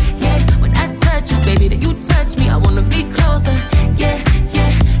 yeah. When I touch you, baby, then you touch me. I wanna be closer, yeah.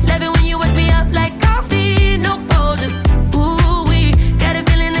 Love it when you wake me up like coffee, no Folgers. Ooh, we got a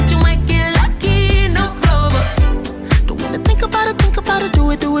feeling that you might get lucky, no clover. Don't wanna think about it, do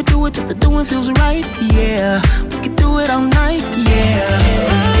it, till the doing feels right, yeah. We can do it all night, yeah.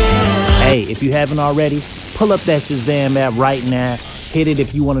 Hey, if you haven't already, pull up that Shazam app right now. Hit it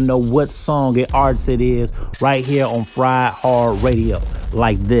if you want to know what song and artist it is right here on Fried Hard Radio,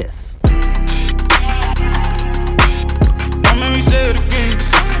 like this. Don't make me say it again.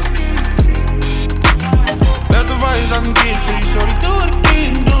 That's the advice I can give to you, shorty. Do it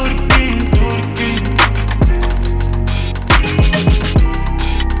again, do it again, do it again.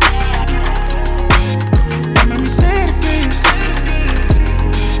 Don't make me say it again.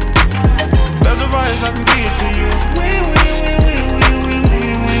 That's the advice I can give to you. It's win.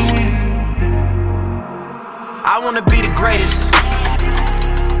 I wanna be the greatest.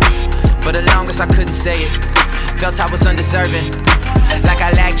 For the longest I couldn't say it. Felt I was undeserving. Like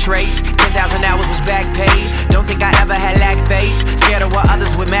I lacked traits. 10,000 hours was back paid. Don't think I ever had lack faith. Scared of what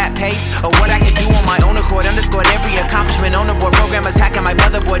others would map pace, or what I could do on my own accord. Underscored every accomplishment on the board. Programmers hacking my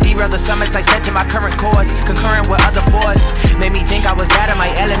motherboard. Derail the summits I set to my current course. Concurrent with other force. Made me think I was out of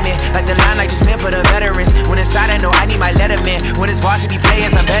my element. Like the line I just meant for the veterans. When inside I know I need my letterman. When it's varsity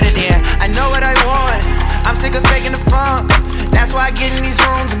players I'm better than. I know what I want. I'm sick of faking the funk. That's why I get in these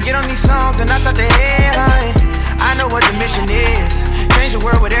rooms and get on these songs and I start to head high. I know what the mission is. Change the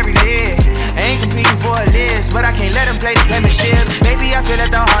world with every leg. I ain't competing for a list, but I can't let them play the playmanship. Maybe I feel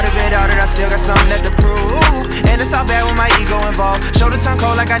at the heart of it all that I still got something left to prove. And it's all bad with my ego involved. Shoulder tongue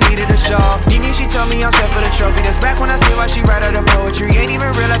cold like I needed a shawl. Nene, she told me I'm set for the trophy. That's back when I see why she write out the poetry. Ain't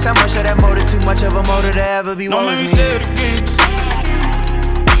even realize how much of that motor. Too much of a motor to ever be one with me. Say it again.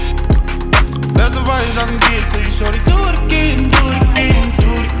 That's the vibes I can get to you, shorty. Do it again, do it again, do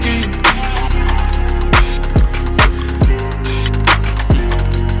it again.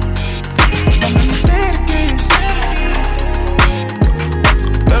 Say it again, say it again.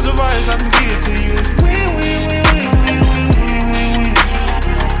 That's the vibes I can get to you. It's win, win, win, win, win, win, win, win, win.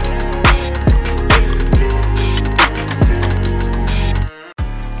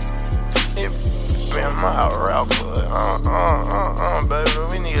 It's been my route, but baby,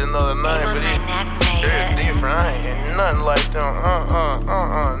 we need another name for these. They're different, I ain't hear nothing like them.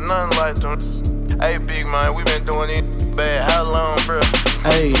 Nothing like them. Hey, big man, we been doing it bad. How long, bro?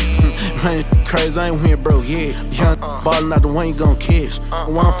 Hey, man, crazy, I ain't win, bro, yeah. Young ballin' out the one you gon' catch.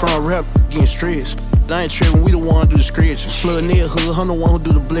 Where I'm from, rap getting stressed. I ain't trippin', we the one who do the scratching. Flood near hood, I'm the one who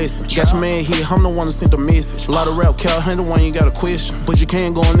do the blessing. Got your man here, I'm the one who sent the message. A lot of rap cow, I'm the one you got a question. But you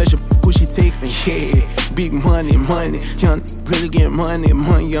can't go on that shit, who she texting, yeah. Big money, money, young really get money,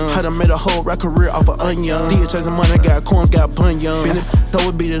 young. I done made a whole rap career off of onions. Still chasing money, got coins, got bunions. Been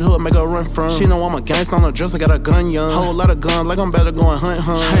told beat it hood, make her run from. She know I'm a gangsta on the dress, I got a gun, young. Whole lot of guns, like I'm better going hunt.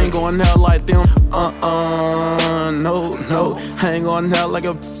 I ain't going out like them, no. I ain't going out like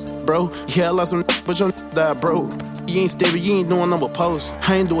a bro. Yeah, I lost some but your died broke. You ain't steady, you ain't doing number posts.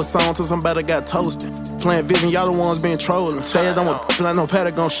 I ain't do a song till somebody got toasted. Playing Vivian, y'all the ones been trolling. Say it, I'm a but I know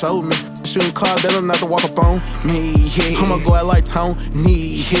Patty gon' show me. Shooting cars, better not to walk up on me, yeah. I'ma go out like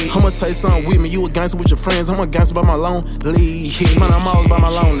Tony, yeah. I'ma tell you something with me, you a gangster with your friends. I'm a gangster by my lonely, yeah. Man, I'm always by my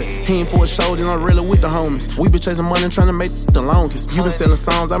lonely. He ain't for a show, then I'm really with the homies. We been chasing money and trying to make the longest. You been selling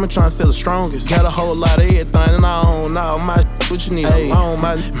songs, I been trying to sell the strongest. Got a whole lot of everything, and I don't know my what you need alone,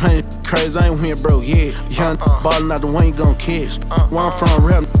 my man, crazy, I ain't win, bro, yeah. Young ballin' out the one you gon' catch. Where I'm from,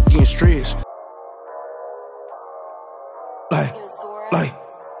 rap getting stressed. Like,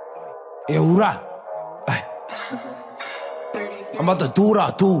 yeah, hoera. Like, I'm about to do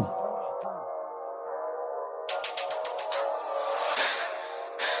that, too.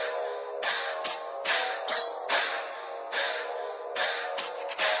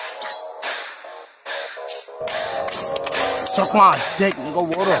 Suck my dick, nigga.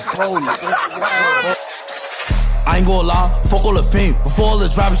 What up, bro, nigga? I ain't gonna lie, fuck all the fame. Before all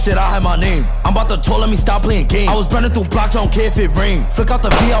this rapping shit, I had my name. I'm about to tour, let me stop playing games. I was running through blocks, I don't care if it rain. Flick out the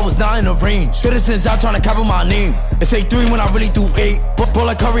V, I was not in the range. Citizens out trying to cover my name. It's 8-3 when I really do 8. Bro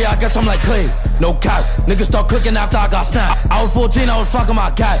like Curry, I guess I'm like Clay. No cap, niggas start cooking after I got snapped. I was 14, I was fucking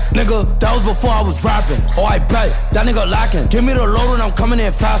my cat. Nigga, that was before I was rapping. Oh, I bet, that nigga lacking. Give me the load and I'm coming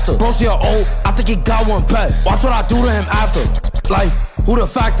in faster. Bro, see old, I think he got one pet. Watch what I do to him after. Like, who the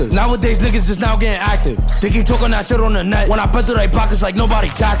factor? Nowadays niggas is now getting active. They keep talking that shit on the net. When I bent through their pockets like nobody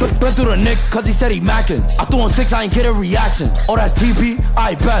jacking. Bent through the nick cause he said he macking. I threw on 6, I ain't get a reaction. Oh, that's TP?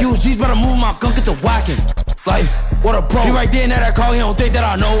 I bet. UG's better move my gun, get to whacking. Like, what a pro. He right there in that car, he don't think that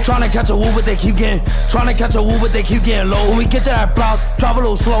I know. Tryna catch a woo, but they keep getting. Tryna catch a woo, but they keep getting low. When we get to that block, drive a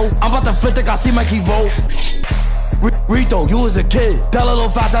little slow. I'm about to flip the, I see my key roll. Rito, you was a kid. Tell a little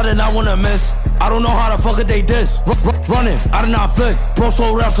fast, I did not wanna miss. I don't know how the fuck it they this. Running, I did not flick. Bro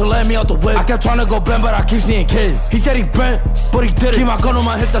so rough, so let me out the whip. I kept trying to go bend, but I keep seeing kids. He said he bent, but he did it. Keep my gun on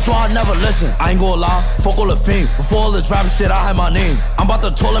my hip, that's why I never listen. I ain't gonna lie, fuck all the fame. Before all this rapping shit, I had my name. I'm about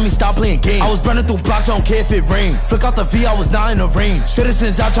to tour, let me stop playing games. I was running through blocks, I don't care if it rain. Flick out the V, I was not in the range.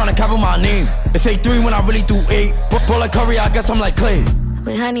 Citizens out trying to cover my name. It's 8-3 when I really do 8. Bro like Curry, I guess I'm like Clay.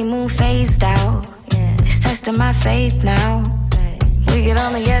 We honeymoon phased out. It's testing my faith now. We could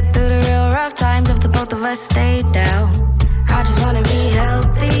only get through the real rough times if the both of us stayed down. I just wanna be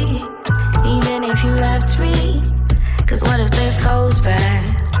healthy, even if you left me. Cause what if this goes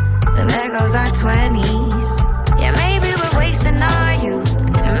bad? Then there goes our 20s. Yeah, maybe we're wasting our youth,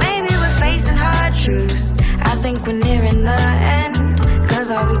 and maybe we're facing hard truths. I think we're nearing the end,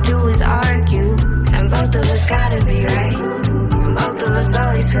 cause all we do is argue. And both of us gotta be right, and both of us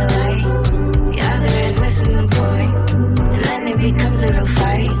always feel like the other is missing the point, and then it becomes a real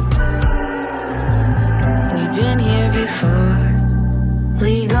fight. We've been here before.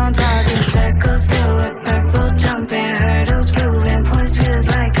 We gon' talk in circles till we're purple, jumping hurdles, proving points. Feels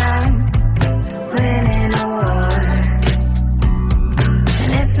like I'm winning a war,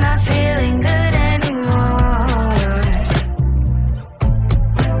 and it's not feeling good anymore.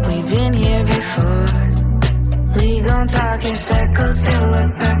 We've been here before. We gon' talk in circles till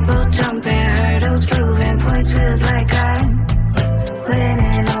we're purple, jumping hurdles, proving points. Feels like I'm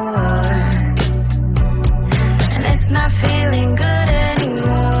winning a war, and it's not feeling good anymore.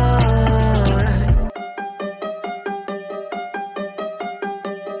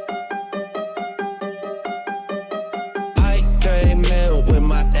 I came in with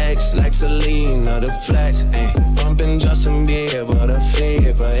my ex like Selena, the flex, bumping Justin Bieber, the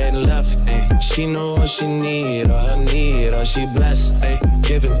fever and left, she know what she need, all she blessed,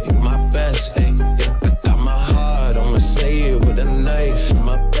 giving you my best, yeah. I got my heart on my sleeve with a knife in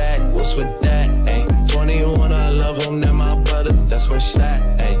my back, what's with that, 21, I love him, then my brother, that's my shot,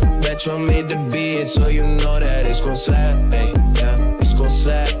 Metro made the beat, so you know that it's gon' slap, yeah, it's gon'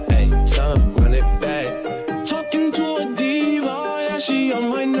 slap, time, run it back. Talking to a diva, yeah, she on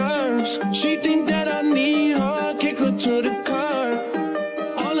my nerves. She think that I need her, kick her to the curb.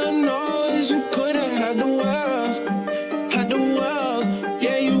 All I know is you could've had the world,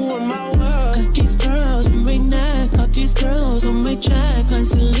 yeah, you were my world. Got these girls on my neck, got these girls on my check. Like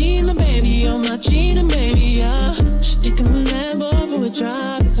Selena, baby, I'm not cheating, baby, yeah. She thinking my Lambo for a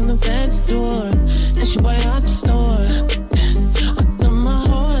drive, it's on the fancy door, and she buy out the store. I got my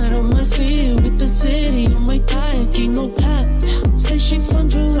heart on my sleeve with the city on my back, ain't no cap. Say she from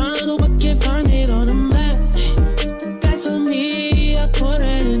Toronto, but can't find it on the map. That's on me, I put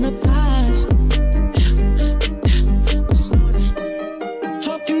it in the past.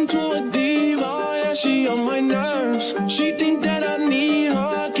 Talking to a diva, yeah, she on my nerves. She think that I need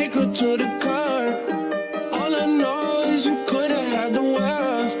her, kick her to the curb. All I know is you could've had the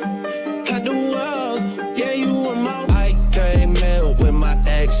world, yeah, you were my. I came in with my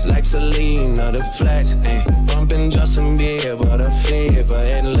ex like Selena, the flex, bumping Justin Bieber, the fever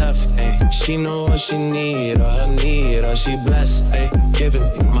and left, she know what she need, all she blessed, giving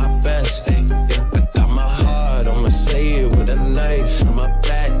you my best, yeah. I got my heart on my sleeve with a knife in my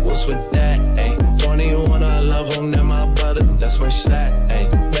back, what's with that, 21, I love him, then my brother, that's my shot,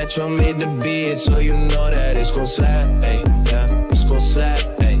 Metro made the beat, so you know that it's gon' slap, yeah, it's gon' slap,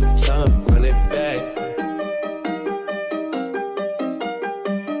 time, run it back.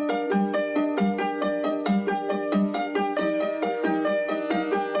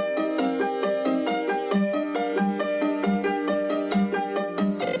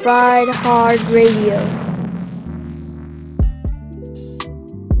 Ride Hard Radio.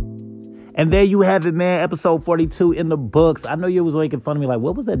 And there you have it, man. Episode 42 in the books. I know you was making fun of me like,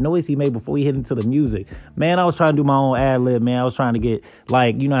 what was that noise he made before he hit into the music? Man, I was trying to do my own ad-lib, man. I was trying to get,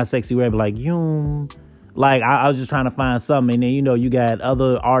 like, you know how Sexxy Red be like, you. Like, I was just trying to find something. And then, you know, you got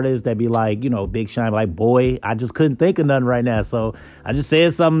other artists that be like, you know, Big Shine, like, boy, I just couldn't think of nothing right now. So I just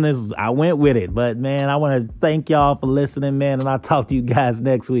said something, I went with it. But, man, I want to thank y'all for listening, man. And I'll talk to you guys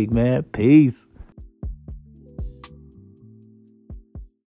next week, man. Peace.